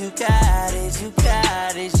like you got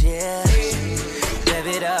it, yeah. Rev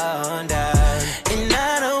it on down, and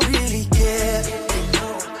I don't really care.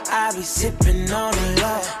 I be sipping on the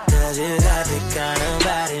low, 'cause you got the kind of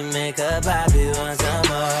body, make a body want some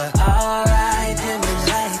more. Alright, dim the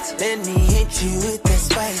lights, let me hit you with that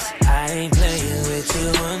spice. I ain't playing with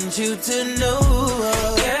you, want you to know.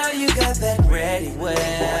 Girl, you got that ready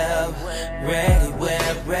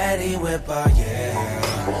whip, oh yeah.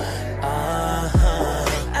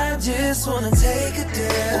 I just wanna take a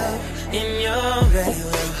dip in your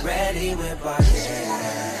ready whip, oh yeah.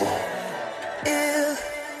 Yeah,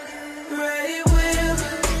 ready whip,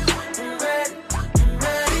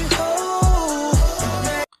 ready,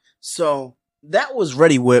 oh. So that was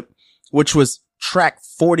Ready Whip, which was track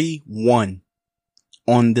 41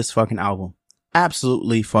 on this fucking album.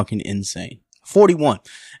 Absolutely fucking insane. 41.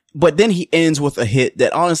 But then he ends with a hit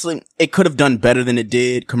that honestly, it could have done better than it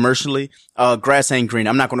did commercially. Grass Ain't Green.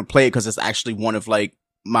 I'm not going to play it because it's actually one of like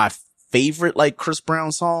my favorite like Chris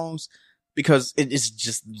Brown songs because it is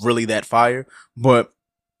just really that fire. But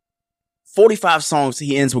 45 songs,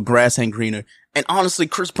 he ends with Grass Ain't Greener. And honestly,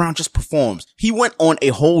 Chris Brown just performs. He went on a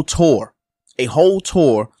whole tour,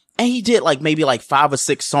 and he did like maybe like 5 or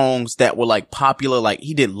 6 songs that were like popular. Like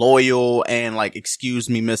he did Loyal and like Excuse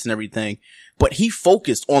Me Miss and everything. But he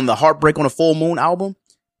focused on the Heartbreak on a Full Moon album.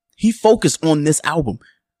 He focused on this album.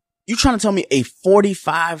 You trying to tell me a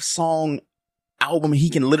 45 song album, he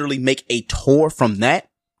can literally make a tour from that?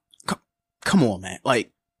 Come on, man.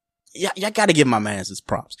 Like, y'all gotta give my man his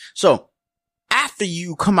props. So after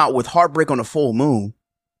you come out with Heartbreak on a Full Moon,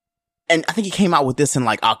 and I think he came out with this in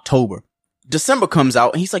like October, December comes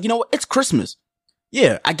out and he's like, you know what? It's Christmas.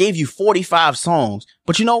 Yeah, I gave you 45 songs,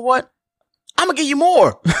 but you know what? I'm gonna give you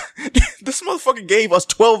more. This motherfucker gave us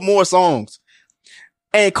 12 more songs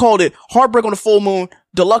and called it Heartbreak on the Full Moon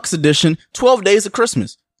Deluxe Edition, 12 Days of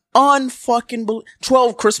Christmas. Unfucking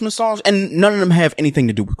 12 Christmas songs, and none of them have anything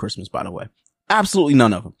to do with Christmas, by the way. Absolutely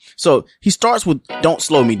none of them. So he starts with Don't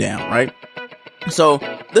Slow Me Down, right? So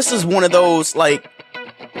this is one of those, like,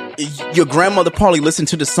 your grandmother probably listened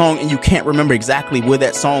to the song and you can't remember exactly where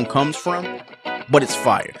that song comes from, but it's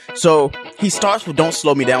fire. So he starts with Don't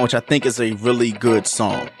Slow Me Down, which I think is a really good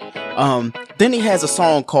song. Then he has a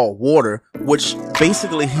song called Water, which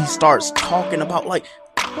basically he starts talking about like,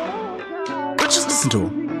 but just listen to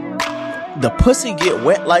him. The pussy get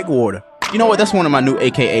wet like water. You know what? That's one of my new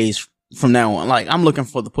AKAs from now on. Like, I'm looking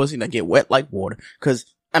for the pussy that get wet like water. 'Cause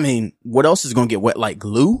I mean, what else is gonna get wet like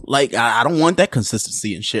glue? Like, I don't want that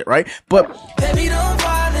consistency and shit, right? But, Baby, don't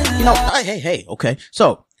fall in you know, love. hey, okay.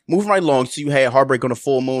 So, moving right along, so you had Heartbreak on a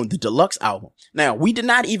Full Moon, the deluxe album. Now, we did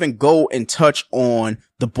not even go and touch on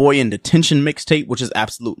the Boy in Detention mixtape, which is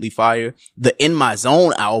absolutely fire. The In My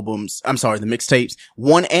Zone albums, I'm sorry, the mixtapes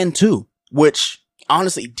 1 and 2. which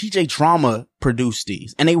honestly, DJ Drama produced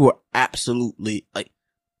these, and they were absolutely like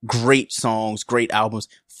great songs, great albums.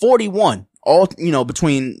 41, all,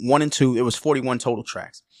 between 1 and 2, it was 41 total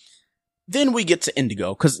tracks. Then we get to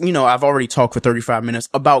Indigo, cause, I've already talked for 35 minutes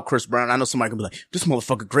about Chris Brown. I know somebody can be like, this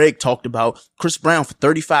motherfucker Greg talked about Chris Brown for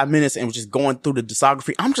 35 minutes and was just going through the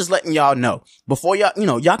discography. I'm just letting y'all know before y'all,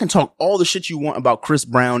 y'all can talk all the shit you want about Chris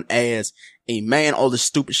Brown as a man, all the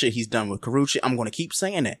stupid shit he's done with Karrueche. I'm going to keep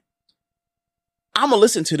saying that. I'm going to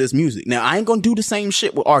listen to this music. Now, I ain't going to do the same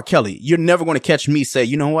shit with R. Kelly. You're never going to catch me say,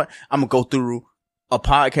 you know what? I'm going to go through a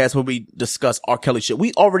podcast where we discuss R. Kelly shit.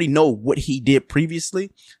 We already know what he did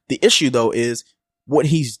previously. The issue though is what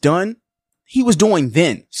he's done, he was doing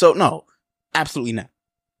then. So no, absolutely not.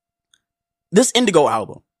 This Indigo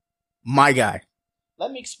album, my guy,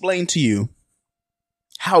 let me explain to you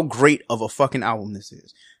how great of a fucking album this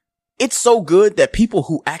is. It's so good that people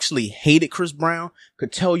who actually hated Chris Brown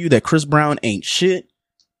could tell you that Chris Brown ain't shit.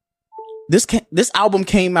 This album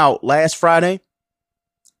came out last Friday.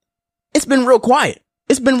 It's been real quiet.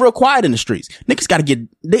 It's been real quiet in the streets. Niggas gotta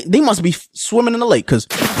they must be swimming in the lake, cause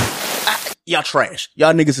y'all trash.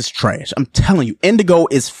 Y'all niggas is trash. I'm telling you, Indigo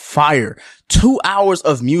is fire. 2 hours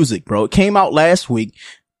of music, bro. It came out last week.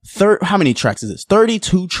 How many tracks is this?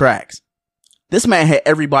 32 tracks. This man had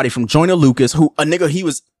everybody from Joyner Lucas, who a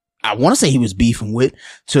nigga I want to say he was beefing with,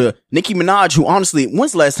 to Nicki Minaj, who honestly,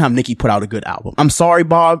 when's the last time Nicki put out a good album? I'm sorry,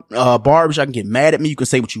 Barbs, y'all can get mad at me. You can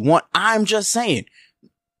say what you want. I'm just saying.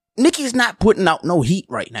 Nicki's not putting out no heat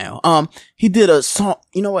right now. He did a song.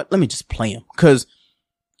 You know what? Let me just play him. Cause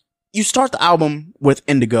you start the album with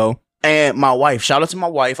Indigo, and my wife, shout out to my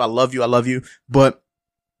wife. I love you. But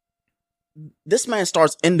this man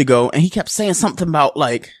starts Indigo and he kept saying something about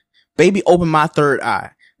like, baby, open my third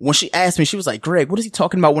eye. When she asked me, she was like, Greg, what is he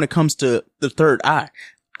talking about when it comes to the third eye?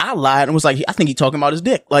 I lied and was like, I think he's talking about his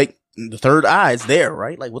dick. Like, the third eye is there,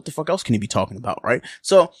 right? Like, what the fuck else can he be talking about, right?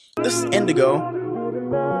 So this is Indigo.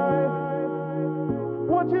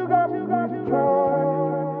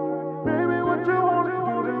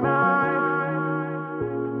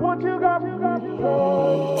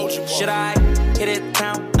 Should I hit it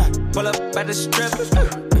down? Pull up at the strip,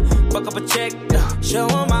 buck up a check, show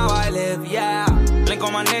them how I live, yeah. Blink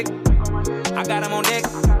on my neck, I got them on deck,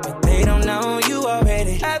 but they don't know you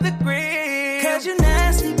already have the green. Cause you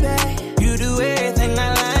nasty, babe. You do everything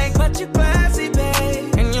I like, but you classy,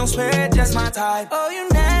 babe. And you swear just my type. Oh, you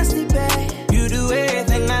nasty, babe. You do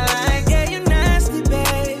everything I like, yeah, you nasty,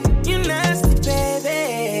 babe. You nasty,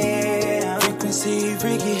 baby. Frequency,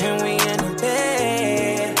 freaky, and we in the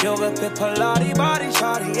bed. Yoga, pit, Pilates, body,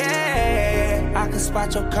 shawty, yeah. I can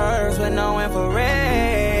spot your curves with no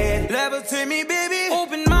infrared. Levitate me, baby.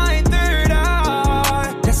 Open my third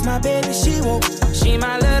eye. That's my baby, she woke. She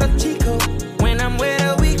my little Chico. When I'm with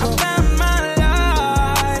her, we go. I found my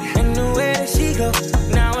light. And the way that she go.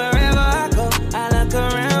 Now wherever I go, I look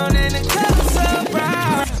around and it comes so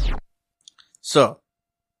bright. So,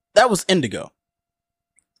 that was Indigo.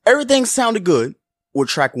 Everything sounded good with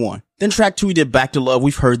track 1. Then track 2, he did Back to Love.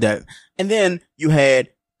 We've heard that. And then you had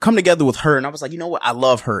Come Together with Her. And I was like, you know what? I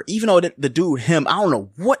love Her. Even though the dude, him, I don't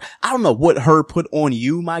know what Her put on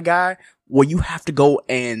you, my guy, where you have to go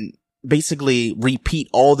and basically repeat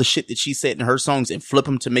all the shit that she said in her songs and flip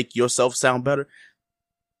them to make yourself sound better.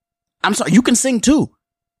 I'm sorry. You can sing too.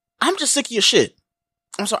 I'm just sick of your shit.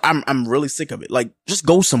 I'm sorry. I'm really sick of it. Like, just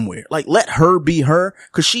go somewhere. Like, let her be her,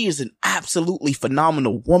 cause she is an absolutely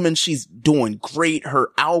phenomenal woman. She's doing great. Her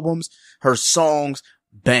albums, her songs,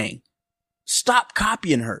 bang. Stop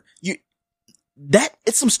copying her.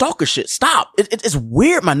 It's some stalker shit. Stop. It's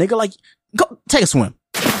weird, my nigga. Like, go take a swim.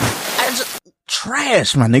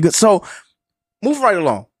 Trash, my nigga. So, move right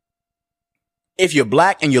along. If you're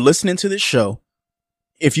black and you're listening to this show,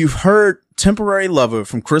 if you've heard Temporary Lover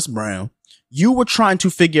from Chris Brown, you were trying to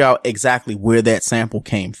figure out exactly where that sample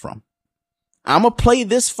came from. I'm gonna play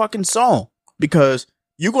this fucking song because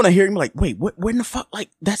you're gonna hear me like, wait, where in the fuck? Like,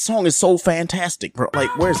 that song is so fantastic, bro.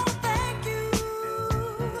 Like, where's it?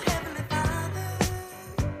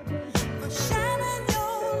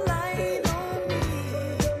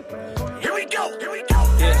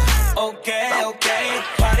 Okay,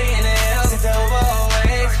 party in the hills, it's over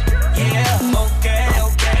always. Yeah, okay.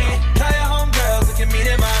 Tell your homegirls we can meet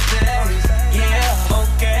in my place. Yeah,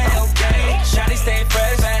 okay. Shawty stay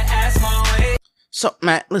fresh, ass my way. So,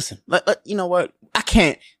 Matt, listen, you know what? I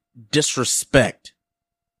can't disrespect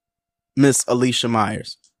Miss Alicia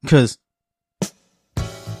Myers because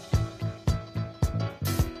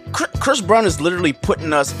Chris Brown is literally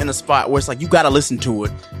putting us in a spot where it's like, you gotta listen to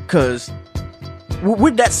it because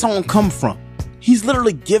where'd that song come from? He's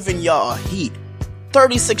literally giving y'all heat.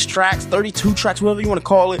 36 tracks, 32 tracks, whatever you want to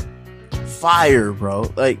call it. Fire,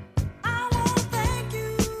 bro. Like,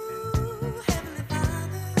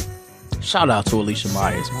 shout out to Alicia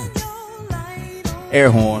Myers, man. Air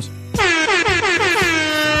horns.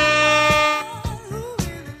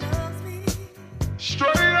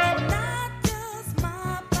 Straight up.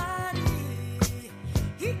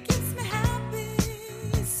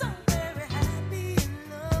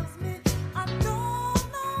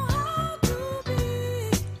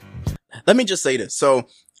 Let me just say this. So,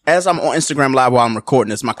 as I'm on Instagram Live while I'm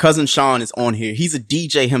recording this, my cousin Sean is on here. He's a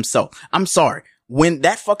DJ himself. I'm sorry. When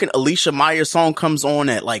that fucking Alicia Myers song comes on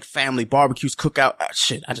at like family barbecues, cookout,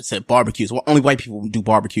 shit, I just said barbecues. Well, only white people do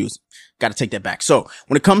barbecues. Got to take that back. So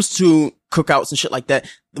when it comes to cookouts and shit like that,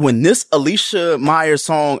 when this Alicia Myers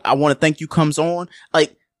song, I Want to Thank You comes on,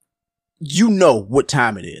 like, you know what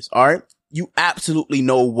time it is. All right. You absolutely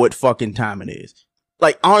know what fucking time it is.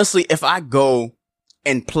 Like, honestly, if I go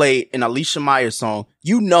and play an Alicia Myers song,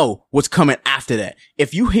 you know what's coming after that.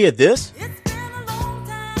 If you hear this,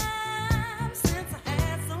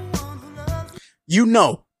 you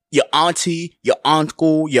know your auntie, your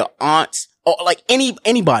uncle, your aunts, or like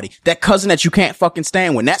anybody, that cousin that you can't fucking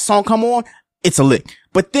stand, when that song come on, it's a lick.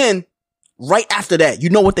 But then right after that, you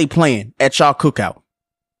know what they playing at y'all cookout.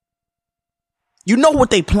 You know what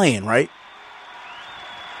they playing, right?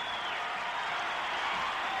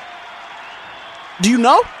 Do you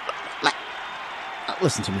know? Like,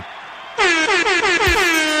 listen to me.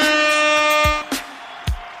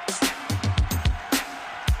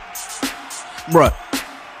 Bruh.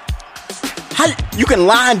 How you can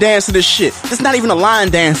line dance to this shit? There's not even a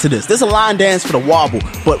line dance to this. There's a line dance for the wobble.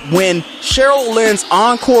 But when Cheryl Lynn's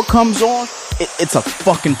encore comes on, it's a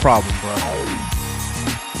fucking problem, bro.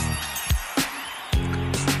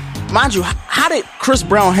 Mind you, how did Chris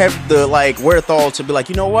Brown have the like wherewithal to be like,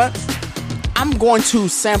 you know what? I'm going to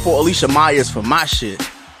sample Alicia Myers for my shit.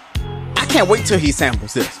 I can't wait till he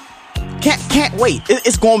samples this. Can't wait.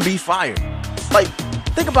 It's gonna be fire. Like,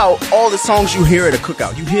 think about all the songs you hear at a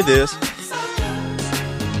cookout. You hear this,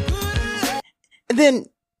 and then,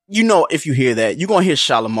 you know, if you hear that, you're gonna hear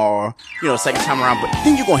Shalimar, you know, second time around, but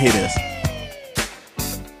then you're gonna hear this.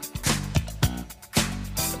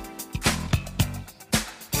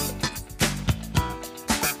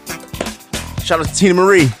 Shout out to Tina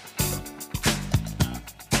Marie.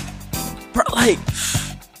 Bro, like,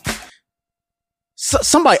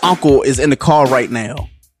 somebody uncle is in the car right now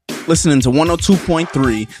listening to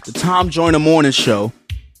 102.3, the Tom Joyner Morning Show,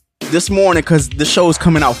 this morning, because the show is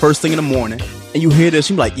coming out first thing in the morning, and you hear this,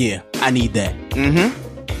 you're like, yeah, I need that.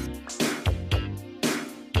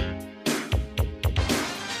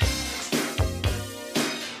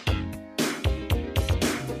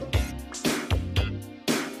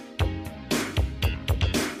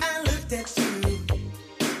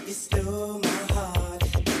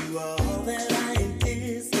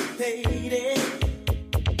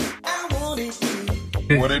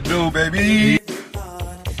 What it do, baby?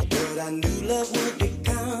 But I knew love would be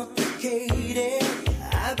complicated.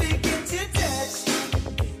 I began to touch,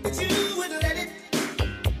 but you wouldn't let it.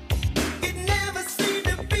 It never seemed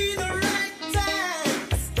to be the right time.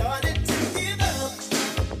 I started to give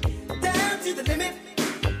up, down to the limit.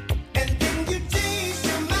 And then you changed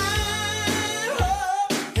your mind, oh,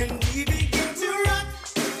 and we began to rock.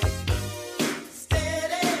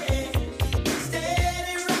 Steady,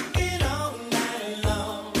 steady rocking all night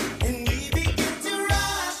long. And we began to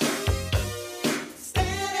rock.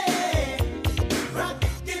 Steady,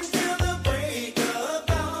 rocking till the break of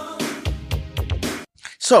dawn.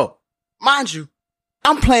 So, mind you,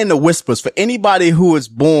 I'm playing the Whispers for anybody who was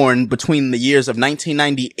born between the years of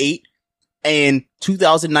 1998 and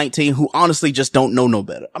 2019 who honestly just don't know no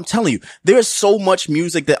better. I'm telling you, there's so much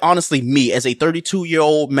music that honestly me, as a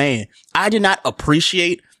 32-year-old man, I did not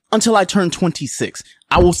appreciate until I turned 26.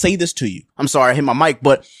 I will say this to you. I'm sorry I hit my mic,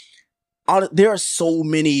 but there are so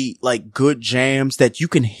many like good jams that you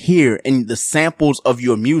can hear in the samples of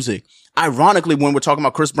your music. Ironically, when we're talking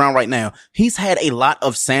about Chris Brown right now, he's had a lot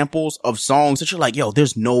of samples of songs that you're like, yo,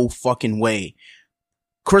 there's no fucking way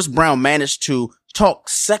Chris Brown managed to talk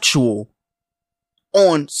sexual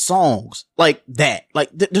on songs like that. Like,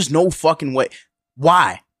 there's no fucking way.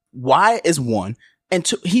 Why? Why is one. And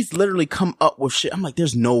two, he's literally come up with shit. I'm like,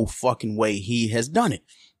 there's no fucking way he has done it.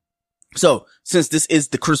 So, since this is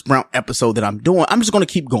the Chris Brown episode that I'm doing, I'm just going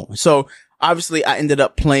to keep going. So, obviously, I ended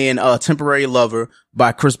up playing Temporary Lover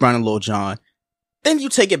by Chris Brown and Lil Jon. Then you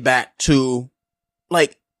take it back to,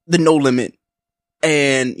 like, the No Limit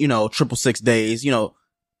and, you know, 666 Days. You know,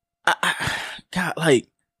 God, like,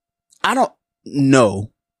 I don't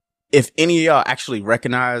know if any of y'all actually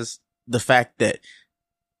recognize the fact that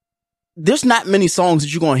there's not many songs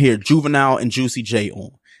that you're going to hear Juvenile and Juicy J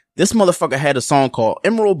on. This motherfucker had a song called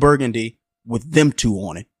Emerald Burgundy with them two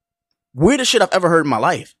on it. Weirdest shit I've ever heard in my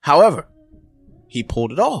life. However, he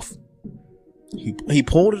pulled it off. He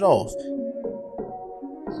pulled it off.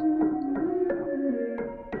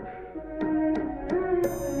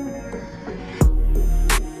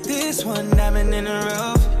 This one diamond in the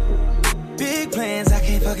rough. Big plans, I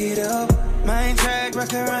can't fuck it up. Mind track,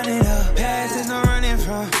 record, run it up. Past is no running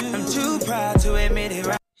from. I'm too proud to admit it.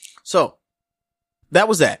 So, that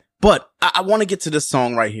was that. But I want to get to this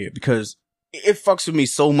song right here because it fucks with me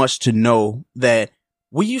so much to know that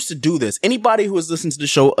we used to do this. Anybody who has listened to the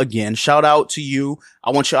show, again, shout out to you.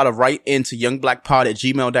 I want y'all to write into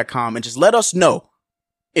youngblackpod@gmail.com and just let us know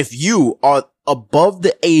if you are above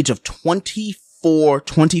the age of 24,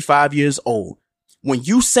 25 years old. When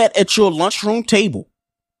you sat at your lunchroom table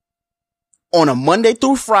on a Monday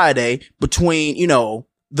through Friday between,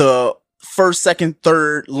 the first, second,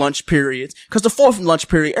 third lunch periods. Cause the fourth lunch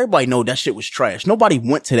period, everybody know that shit was trash. Nobody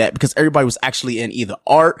went to that because everybody was actually in either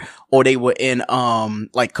art or they were in,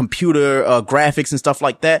 like computer, graphics and stuff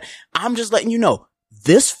like that. I'm just letting you know,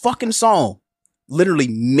 this fucking song literally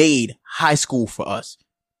made high school for us.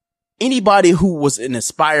 Anybody who was an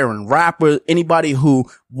aspiring rapper, anybody who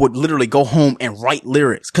would literally go home and write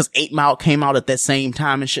lyrics, cause 8 Mile came out at that same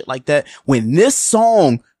time and shit like that. When this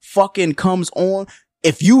song fucking comes on,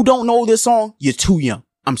 if you don't know this song, you're too young.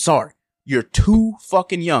 I'm sorry. You're too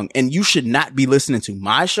fucking young and you should not be listening to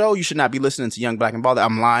my show. You should not be listening to Young Black and Bothered.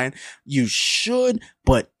 I'm lying. You should,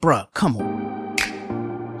 but bruh, come on.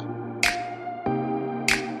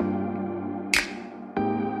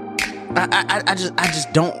 I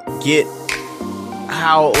just don't get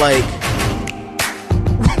how, like,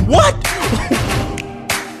 what?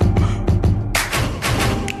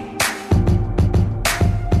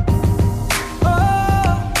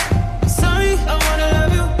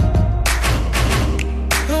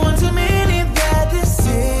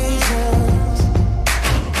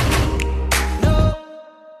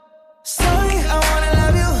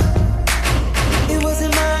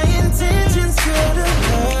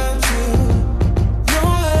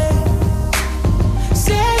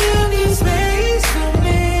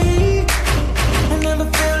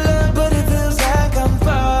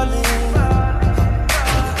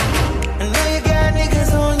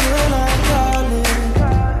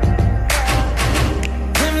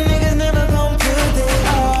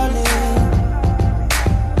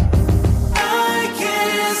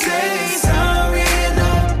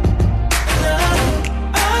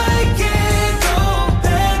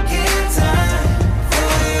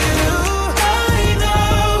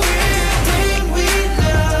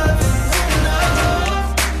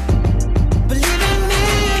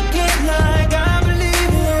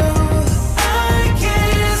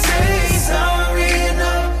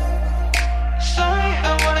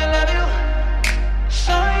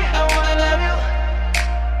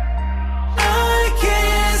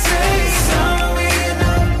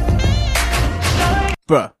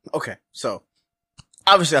 Bruh, okay, so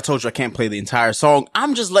obviously I told you I can't play the entire song.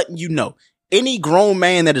 I'm just letting you know, any grown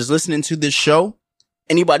man that is listening to this show,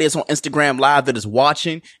 anybody that's on Instagram Live that is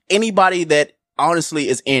watching, anybody that honestly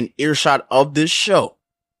is in earshot of this show,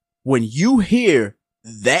 when you hear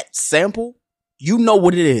that sample, you know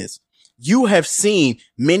what it is. You have seen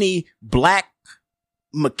many black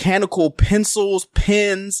mechanical pencils,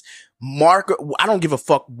 pens, marker. I don't give a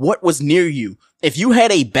fuck what was near you. If you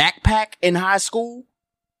had a backpack in high school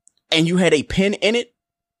and you had a pen in it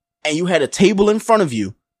and you had a table in front of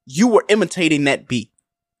you, you were imitating that beat.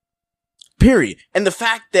 Period. And the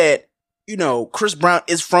fact that, Chris Brown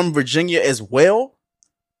is from Virginia as well,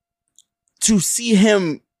 to see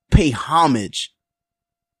him pay homage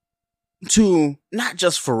to not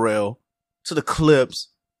just Pharrell, to the Clips,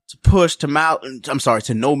 to Push,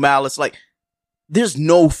 to No Malice. Like, there's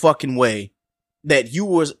no fucking way that you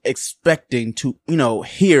was expecting to,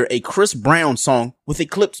 hear a Chris Brown song with a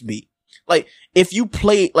Clips beat. Like, if you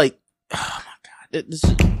play, like, oh my God.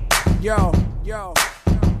 Yo.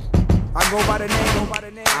 I go by the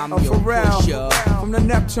name of Pharrell from the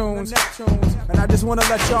Neptunes. And I just want to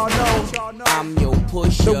let y'all know I'm your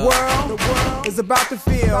pusher. The world is about to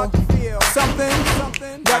feel something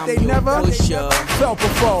that they never felt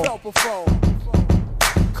before.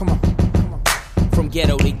 Come on. From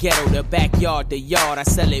ghetto to ghetto, the backyard to yard, I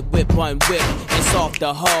sell it whip on whip and soft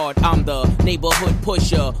to hard. I'm the neighborhood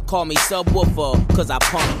pusher. Call me subwoofer, cause I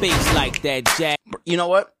pump bass like that jack. You know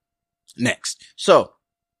what? Next. So,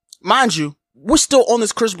 mind you, we're still on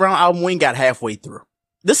this Chris Brown album. We ain't got halfway through.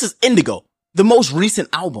 This is Indigo, the most recent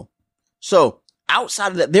album. So,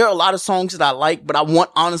 outside of that, there are a lot of songs that I like, but I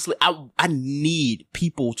want, honestly, I need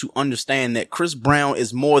people to understand that Chris Brown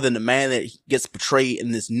is more than the man that gets portrayed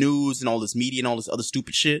in this news and all this media and all this other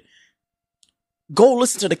stupid shit. Go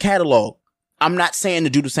listen to the catalog. I'm not saying to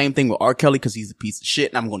do the same thing with R. Kelly because he's a piece of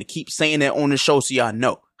shit, and I'm going to keep saying that on the show so y'all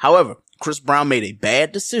know. However, Chris Brown made a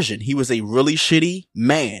bad decision. He was a really shitty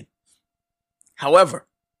man. However,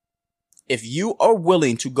 if you are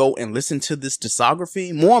willing to go and listen to this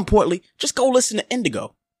discography, more importantly, just go listen to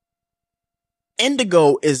Indigo.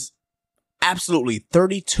 Indigo is absolutely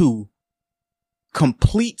 32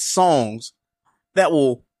 complete songs that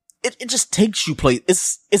will, it just takes you place.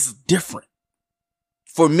 It's different.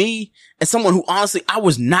 For me, as someone who honestly, I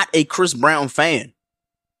was not a Chris Brown fan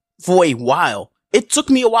for a while. It took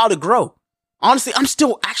me a while to grow. Honestly, I'm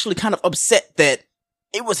still actually kind of upset that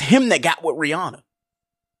it was him that got with Rihanna.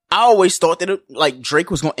 I always thought that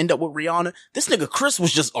Drake was going to end up with Rihanna. This nigga Chris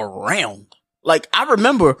was just around. Like, I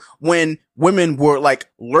remember when women were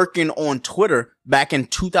lurking on Twitter back in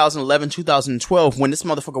 2011, 2012, when this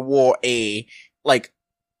motherfucker wore a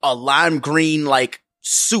lime green,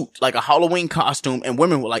 suit, like a Halloween costume, and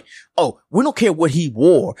women were like, oh, we don't care what he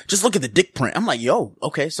wore. Just look at the dick print. I'm like, yo,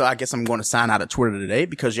 okay, so I guess I'm going to sign out of Twitter today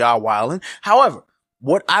because y'all wildin'. However,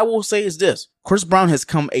 what I will say is this. Chris Brown has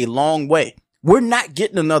come a long way. We're not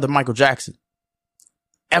getting another Michael Jackson.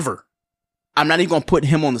 Ever. I'm not even going to put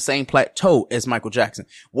him on the same plateau as Michael Jackson.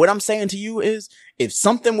 What I'm saying to you is, if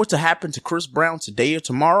something were to happen to Chris Brown today or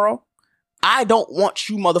tomorrow, I don't want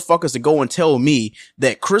you motherfuckers to go and tell me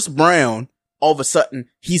that Chris Brown, all of a sudden,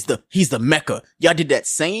 he's the Mecca. Y'all did that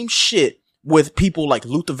same shit with people like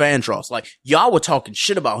Luther Vandross. Like, y'all were talking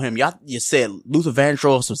shit about him. You said Luther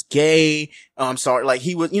Vandross was gay. I'm sorry.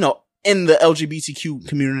 He was, in the LGBTQ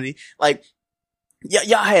community.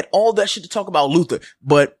 Y'all had all that shit to talk about Luther,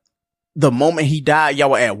 but the moment he died,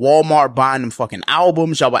 y'all were at Walmart buying them fucking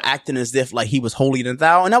albums. Y'all were acting as if he was holier than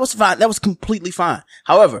thou, and that was fine. That was completely fine.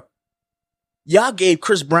 However, y'all gave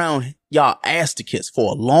Chris Brown y'all ass to kiss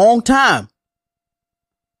for a long time.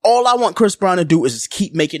 All I want Chris Brown to do is just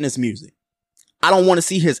keep making this music. I don't want to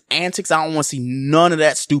see his antics. I don't want to see none of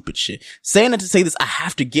that stupid shit. Saying that to say this, I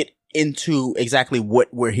have to get into exactly what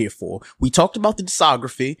we're here for. We talked about the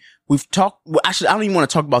discography. Actually, I don't even want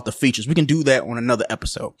to talk about the features. We can do that on another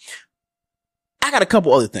episode. I got a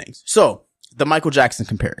couple other things. So, the Michael Jackson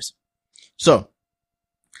comparison. So,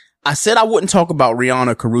 I said I wouldn't talk about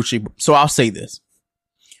Rihanna Karrueche, so I'll say this.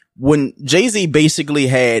 When Jay-Z basically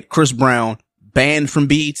had Chris Brown banned from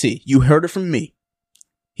BET, you heard it from me.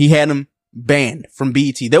 He had him banned from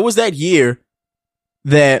BET. There was that year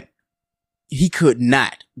that he could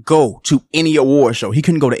not go to any award show. He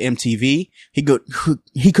couldn't go to MTV. He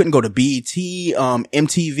couldn't go to BET,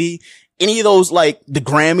 MTV, any of those, the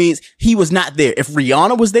Grammys. He was not there. If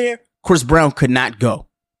Rihanna was there, Chris Brown could not go.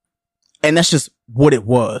 And that's just what it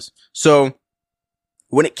was. So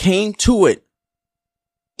when it came to it,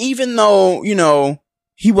 even though,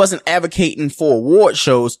 he wasn't advocating for award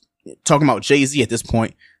shows, talking about Jay-Z at this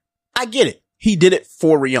point, I get it. He did it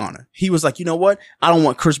for Rihanna. He was like, you know what? I don't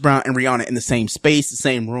want Chris Brown and Rihanna in the same space, the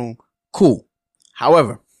same room. Cool.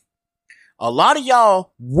 However, a lot of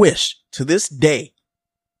y'all wish to this day,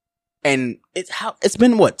 and it's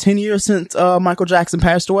been 10 years since Michael Jackson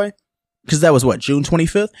passed away? Because that was June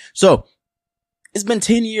 25th? So it's been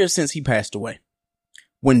 10 years since he passed away.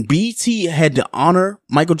 When BET had to honor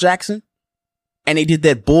Michael Jackson, and they did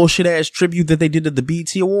that bullshit ass tribute that they did at the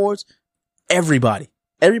BET Awards, everybody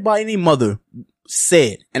and their mother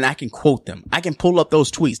said, and I can quote them. I can pull up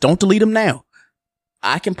those tweets. Don't delete them now.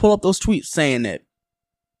 I can pull up those tweets saying that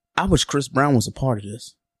I wish Chris Brown was a part of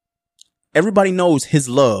this. Everybody knows his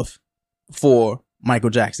love for Michael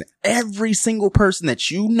Jackson. Every single person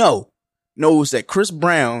that you know knows that Chris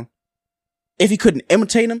Brown, if he couldn't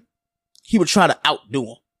imitate him, he would try to outdo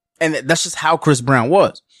him. And that's just how Chris Brown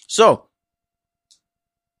was. So,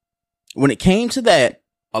 when it came to that,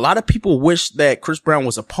 a lot of people wish that Chris Brown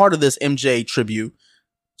was a part of this MJ tribute.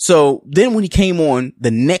 So then when he came on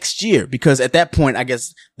the next year, because at that point, I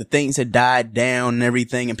guess the things had died down and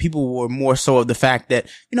everything, and people were more so of the fact that,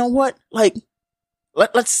 you know what,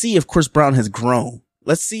 let's see if Chris Brown has grown.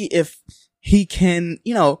 Let's see if he can,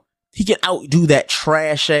 he can outdo that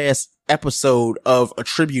trash ass episode of a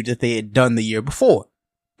tribute that they had done the year before.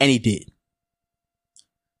 And he did.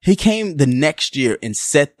 He came the next year and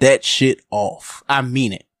set that shit off. I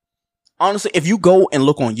mean it. Honestly, if you go and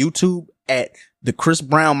look on YouTube at the Chris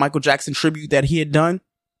Brown Michael Jackson tribute that he had done,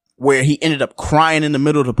 where he ended up crying in the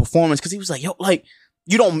middle of the performance because he was like, yo,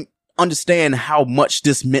 you don't understand how much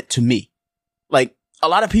this meant to me. A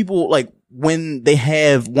lot of people, when they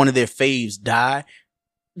have one of their faves die,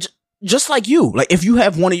 just like you, like if you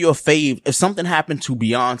have one of your fave, if something happened to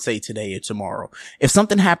Beyonce today or tomorrow, if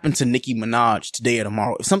something happened to Nicki Minaj today or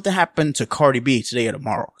tomorrow, if something happened to Cardi B today or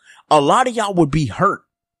tomorrow, a lot of y'all would be hurt.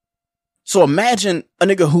 So imagine a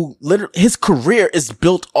nigga who literally, his career is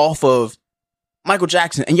built off of Michael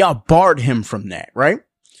Jackson and y'all barred him from that, right?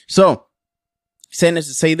 So saying this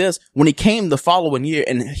to say this, when he came the following year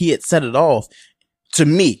and he had set it off, to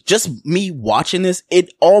me, just me watching this,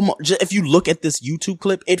 it almost, if you look at this YouTube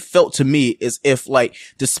clip, it felt to me as if like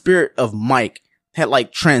the spirit of Mike had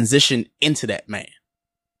like transitioned into that man.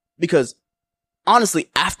 Because honestly,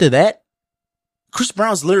 after that, Chris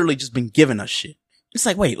Brown's literally just been giving us shit. It's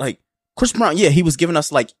like, wait, like Chris Brown, yeah, he was giving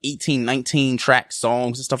us like 18, 19 track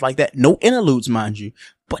songs and stuff like that. No interludes, mind you,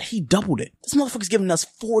 but he doubled it. This motherfucker's giving us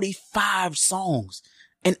 45 songs,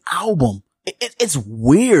 an album. It's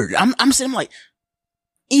weird. I'm sitting like,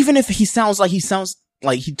 even if he sounds like he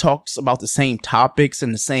talks about the same topics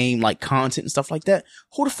and the same like content and stuff like that,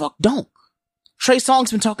 who the fuck don't? Trey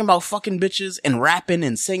Songz been talking about fucking bitches and rapping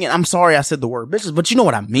and singing. I'm sorry I said the word bitches, but you know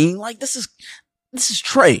what I mean? Like this is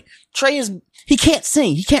Trey. He can't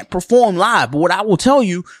sing. He can't perform live. But what I will tell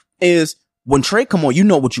you is when Trey come on, you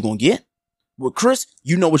know what you're going to get. With Chris,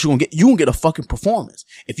 you know what you're going to get. You're going to get a fucking performance.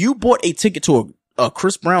 If you bought a ticket to a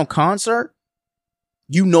Chris Brown concert,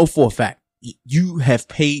 you know for a fact, you have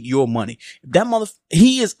paid your money.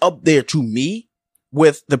 He is up there to me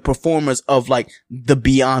with the performers of like the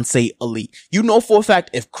Beyonce elite. You know for a fact,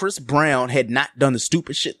 if Chris Brown had not done the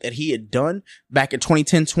stupid shit that he had done back in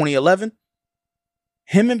 2010, 2011,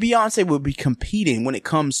 him and Beyonce would be competing when it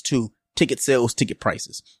comes to ticket sales, ticket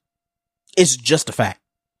prices. It's just a fact.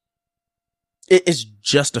 It is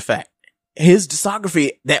just a fact. His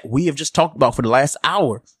discography that we have just talked about for the last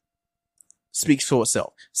hour speaks for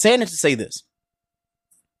itself. Saying it to say this.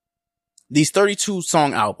 These 32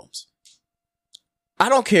 song albums. I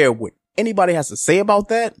don't care what anybody has to say about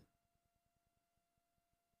that.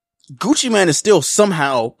 Gucci Mane is still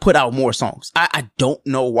somehow put out more songs. I don't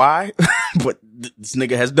know why, but this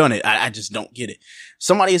nigga has done it. I just don't get it.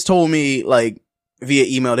 Somebody has told me like via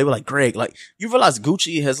email, they were like, Greg, like you realize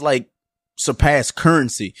Gucci has like surpassed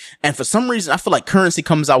Currency. And for some reason, I feel like Currency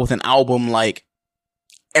comes out with an album like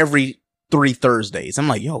every 3 Thursdays. I'm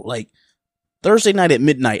like, yo, like Thursday night at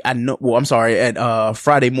midnight. At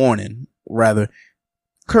Friday morning, rather.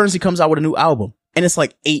 Currency comes out with a new album and it's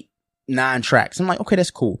like 8-9 tracks. I'm like, okay,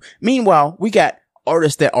 that's cool. Meanwhile, we got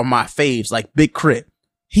artists that are my faves, like Big Crit.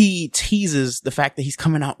 He teases the fact that he's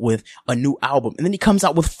coming out with a new album and then he comes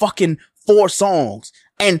out with fucking 4 songs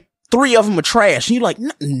and 3 of them are trash. And you're like,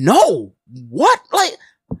 no, what? Like,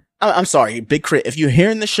 I'm sorry, Big Crit. If you're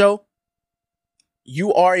hearing the show,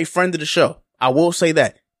 you are a friend of the show. I will say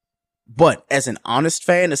that. But as an honest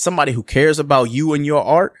fan, as somebody who cares about you and your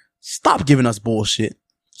art, stop giving us bullshit.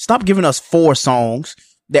 Stop giving us 4 songs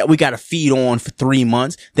that we got to feed on for 3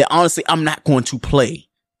 months that honestly I'm not going to play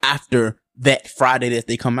after that Friday that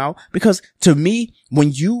they come out. Because to me,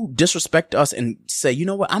 when you disrespect us and say, you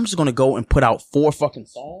know what, I'm just going to go and put out 4 fucking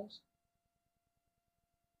songs,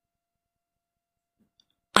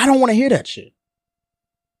 I don't want to hear that shit.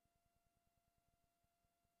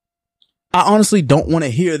 I honestly don't want to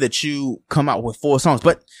hear that you come out with 4 songs,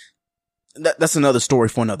 but that's another story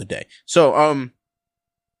for another day. So,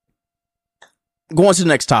 going to the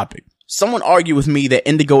next topic. Someone argued with me that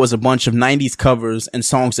Indigo is a bunch of 90s covers and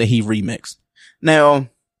songs that he remixed. Now,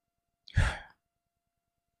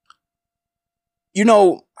 you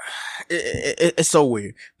know, it's so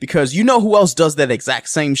weird because you know who else does that exact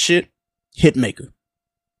same shit? Hitmaker.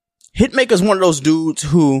 Hitmaker's one of those dudes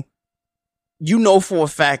who, you know for a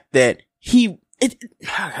fact that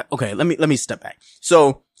okay, let me step back.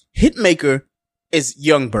 So Hitmaker is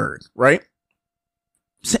Young Berg, right?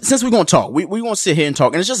 Since we're going to talk, we won't sit here and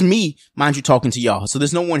talk. And it's just me, mind you, talking to y'all. So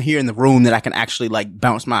there's no one here in the room that I can actually like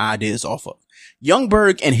bounce my ideas off of. Young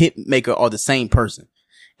Berg and Hitmaker are the same person.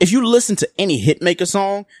 If you listen to any Hitmaker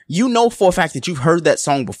song, you know for a fact that you've heard that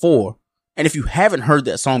song before. And if you haven't heard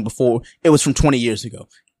that song before, it was from 20 years ago.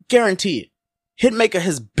 Guarantee it. Hitmaker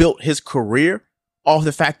has built his career off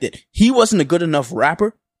the fact that he wasn't a good enough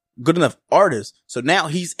rapper, good enough artist. So now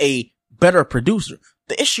he's a better producer.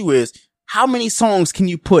 The issue is, how many songs can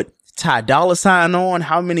you put Ty Dolla $ign on?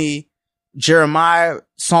 How many Jeremiah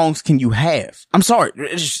songs can you have? I'm sorry.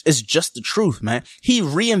 It's just the truth, man. He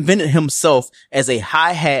reinvented himself as a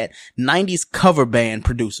hi-hat 90s cover band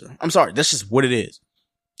producer. I'm sorry. That's just what it is.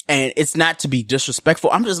 And it's not to be disrespectful.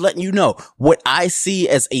 I'm just letting you know what I see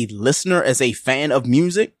as a listener, as a fan of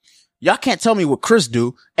music. Y'all can't tell me what Chris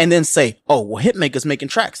do and then say, oh, well, Hitmaker's making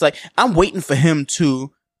tracks. Like, I'm waiting for him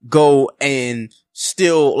to go and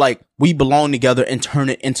still like We Belong Together and turn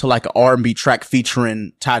it into like an R&B track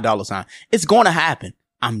featuring Ty Dolla $ign. It's going to happen.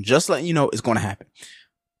 I'm just letting you know it's going to happen.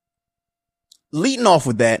 Leading off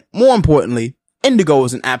with that, more importantly, Indigo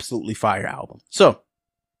is an absolutely fire album. So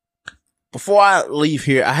before I leave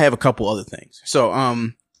here, I have a couple other things. So,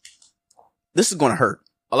 this is going to hurt.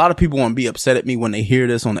 A lot of people want to be upset at me when they hear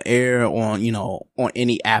this on the air, on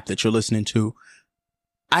any app that you're listening to.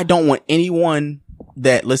 I don't want anyone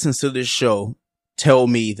that listens to this show tell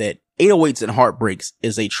me that 808s and Heartbreaks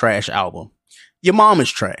is a trash album. Your mom is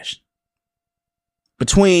trash.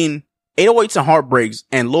 Between 808s and Heartbreaks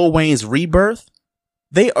and Lil Wayne's Rebirth,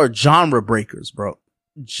 they are genre breakers, bro.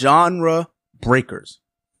 Genre breakers.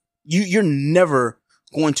 You're never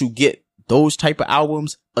going to get those type of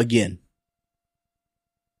albums again.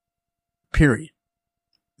 Period.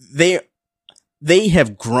 They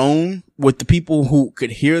have grown with the people who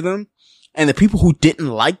could hear them, and the people who didn't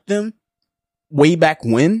like them way back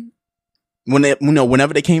when they,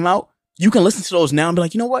 whenever they came out. You can listen to those now and be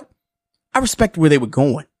like, you know what? I respect where they were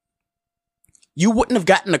going. You wouldn't have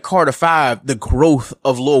gotten the Carter 5, the growth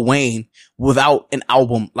of Lil Wayne, without an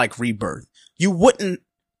album like Rebirth. You wouldn't,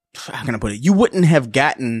 how can I put it? You wouldn't have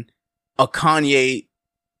gotten a Kanye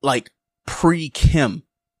like pre-Kim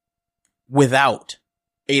without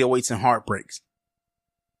 808s and Heartbreaks.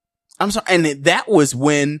 I'm sorry. And that was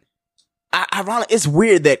when, ironically, it's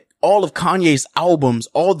weird that all of Kanye's albums,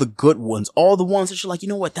 all the good ones, all the ones that you're like, you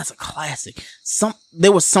know what? That's a classic.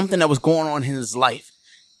 There was something that was going on in his life.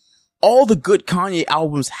 All the good Kanye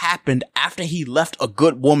albums happened after he left a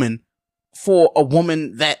good woman for a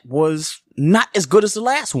woman that was not as good as the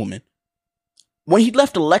last woman. When he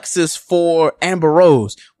left Alexis for Amber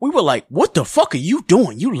Rose, we were like, what the fuck are you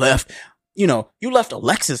doing? You left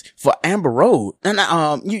Alexis for Amber Rose. And,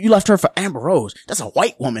 you left her for Amber Rose. That's a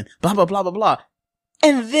white woman. Blah, blah, blah, blah, blah.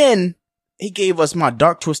 And then he gave us My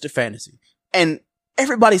Dark Twisted Fantasy. And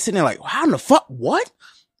everybody's sitting there like, how in the fuck? What?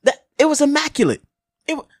 It was immaculate.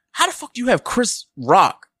 How the fuck do you have Chris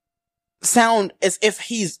Rock sound as if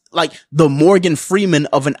he's like the Morgan Freeman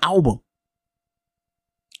of an album?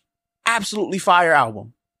 Absolutely fire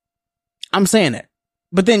album. I'm saying that.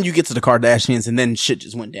 But then you get to the Kardashians and then shit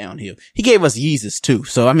just went downhill. He gave us Yeezus too.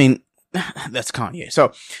 So, I mean, that's Kanye.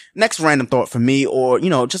 So next random thought for me, or,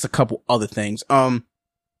 just a couple other things.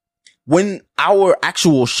 When our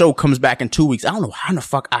actual show comes back in 2 weeks, I don't know how the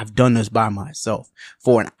fuck I've done this by myself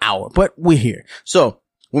for an hour, but we're here. So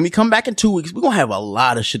when we come back in 2 weeks, we're going to have a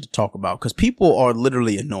lot of shit to talk about because people are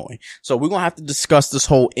literally annoying. So we're going to have to discuss this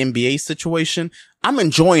whole NBA situation. I'm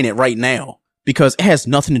enjoying it right now because it has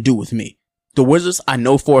nothing to do with me. The Wizards, I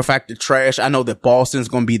know for a fact, they're trash. I know that Boston's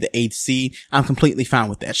going to be the 8th seed. I'm completely fine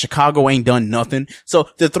with that. Chicago ain't done nothing. So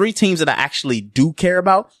the 3 teams that I actually do care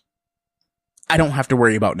about, I don't have to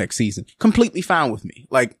worry about next season. Completely fine with me.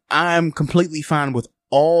 Like, I'm completely fine with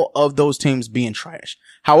all of those teams being trash.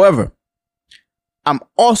 However, I'm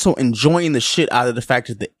also enjoying the shit out of the fact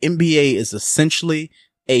that the NBA is essentially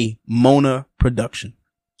a Mona production.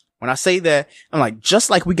 When I say that, I'm like,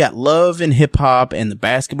 just like we got Love and Hip Hop and the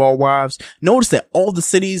Basketball Wives, notice that all the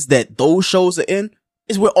cities that those shows are in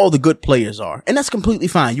is where all the good players are. And that's completely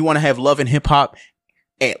fine. You want to have Love and Hip Hop,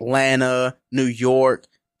 Atlanta, New York,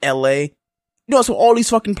 LA. That's where all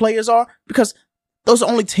these fucking players are because those are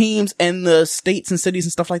only teams and the states and cities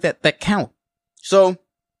and stuff like that that count. So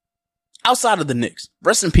outside of the Knicks,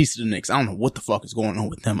 rest in peace to the Knicks. I don't know what the fuck is going on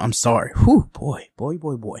with them. I'm sorry. Whew, boy.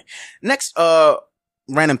 Next,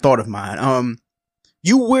 random thought of mine.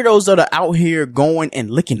 You weirdos that are out here going and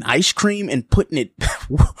licking ice cream and putting it,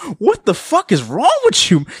 what the fuck is wrong with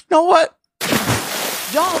you? You know what?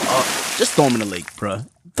 Y'all, just throw them in the lake, bruh.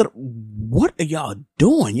 What are y'all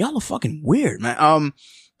doing? Y'all are fucking weird, man.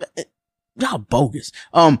 Y'all bogus.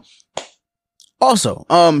 Also,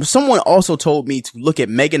 someone also told me to look at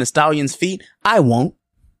Megan Thee Stallion's feet. I won't.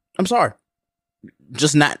 I'm sorry.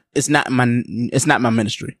 It's not my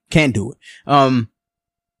ministry. Can't do it.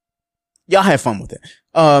 Y'all have fun with it.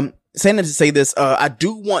 Saying that to say this, I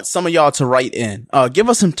do want some of y'all to write in. Give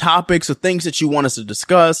us some topics or things that you want us to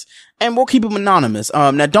discuss, and we'll keep them anonymous.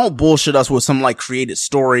 Now don't bullshit us with some like created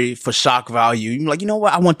story for shock value. You're like, you know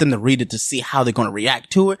what? I want them to read it to see how they're going to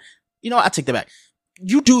react to it. You know what? I take that back.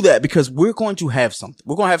 You do that because we're going to have something.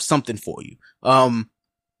 We're going to have something for you.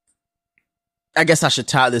 I guess I should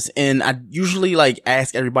tie this in. I usually like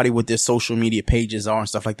ask everybody what their social media pages are and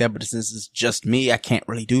stuff like that, but since it's just me, I can't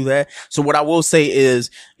really do that. So what I will say is,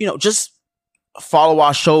 just follow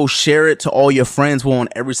our show, share it to all your friends. We're on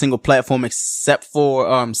every single platform except for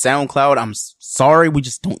SoundCloud. I'm sorry, we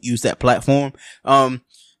just don't use that platform.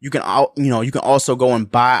 You can also go and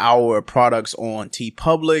buy our products on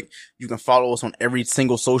TeePublic. You can follow us on every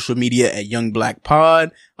single social media at Young Black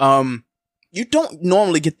Pod. You don't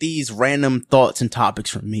normally get these random thoughts and topics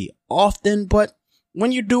from me often, but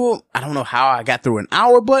when you do, I don't know how I got through an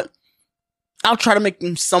hour, but I'll try to make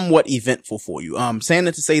them somewhat eventful for you. Saying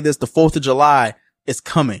that to say this, the 4th of July is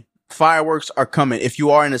coming. Fireworks are coming. If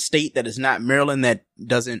you are in a state that is not Maryland, that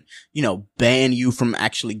doesn't, ban you from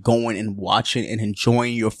actually going and watching and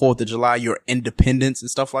enjoying your 4th of July, your independence and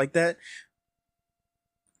stuff like that.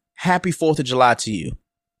 Happy 4th of July to you.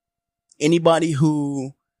 Anybody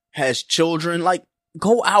who has children,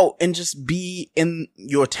 go out and just be in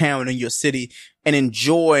your town and your city and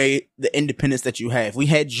enjoy the independence that you have. We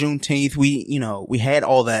had Juneteenth. We had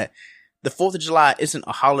all that. The 4th of July isn't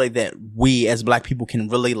a holiday that we as Black people can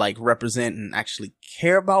really represent and actually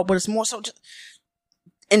care about, but it's more so just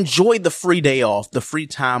enjoy the free day off, the free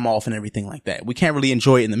time off and everything like that. We can't really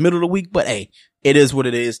enjoy it in the middle of the week, but hey, it is what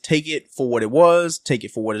it is. Take it for what it was, take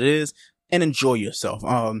it for what it is, and enjoy yourself.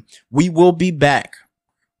 We will be back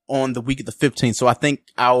on the week of the 15th. So I think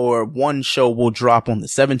our one show will drop on the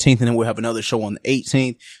 17th and then we'll have another show on the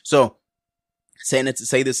 18th. So saying it to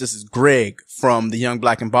say this is Greg from the Young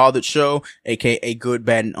Black and Bothered Show, aka Good,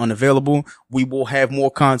 Bad, and Unavailable. We will have more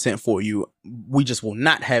content for you. We just will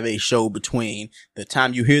not have a show between the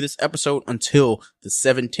time you hear this episode until the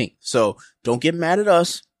 17th. So don't get mad at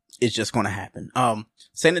us. It's just going to happen.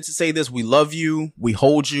 Saying it to say this, we love you, we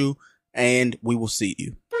hold you, and we will see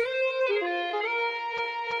you.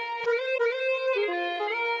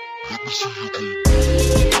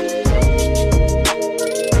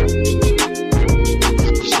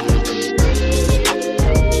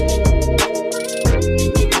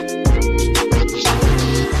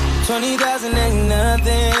 $20,000 ain't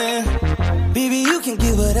nothing. Baby, you can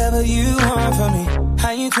get whatever you want from me.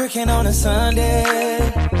 How you twerking on a Sunday?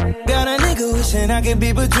 Got a nigga wishing I could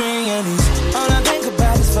be between your knees. All I think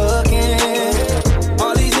about is fucking.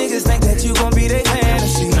 All these niggas think that you gon' be their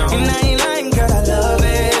fantasy. And I ain't lying, girl, I love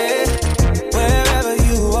it. Wherever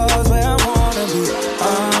you are is where I wanna be.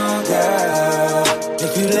 Oh, girl,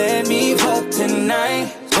 if you let me fuck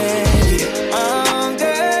tonight, baby. Oh, girl.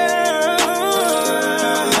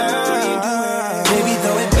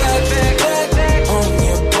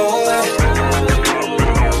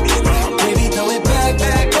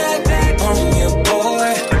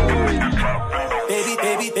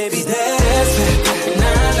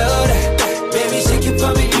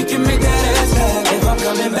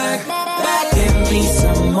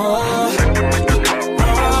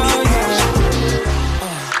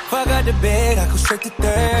 Bed, I go straight to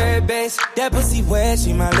third base. That pussy wet,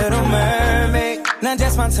 she my little mermaid. Not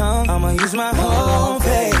just my tongue, I'ma use my whole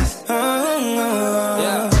face.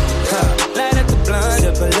 Yeah. Light up the blunt,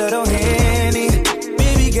 sip a little Henny.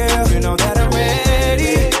 Baby girl, you know that I'm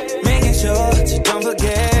ready. Making sure that you don't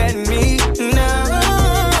forget me. No.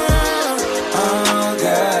 Oh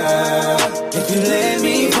girl, if you let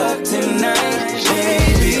me fuck tonight,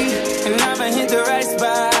 baby, and I'ma hit the right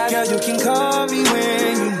spot, girl, you can call me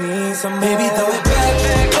when you need some more. Baby, throw it back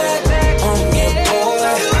on your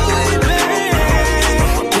boy.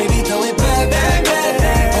 Baby, throw it back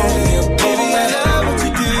on your boy. Baby, I love what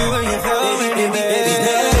you do when you throw it, baby,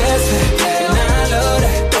 that's it. And I know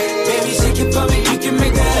that. Baby, shake it for me, you can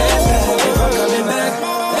make that ass clap. If I'm coming back,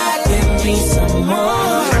 give me some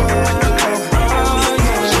more.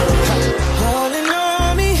 Calling on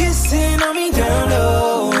me, hissing on me down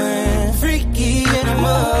low, and freaky in the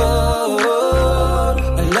mode.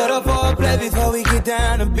 A little foreplay before we get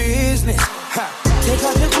down to business. Take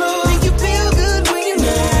off your clothes, make you feel good when you're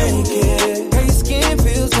naked. Girl, your skin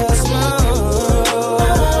feels so smooth.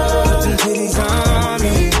 Put them titties on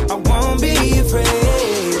me, I won't be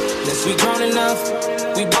afraid. Let's be grown enough,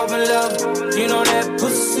 we both in love. You know that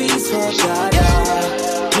pussy's for God.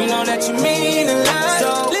 We know that you mean a lot.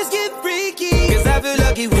 So let's get freaky, 'cause I feel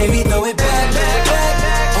lucky, baby, throw it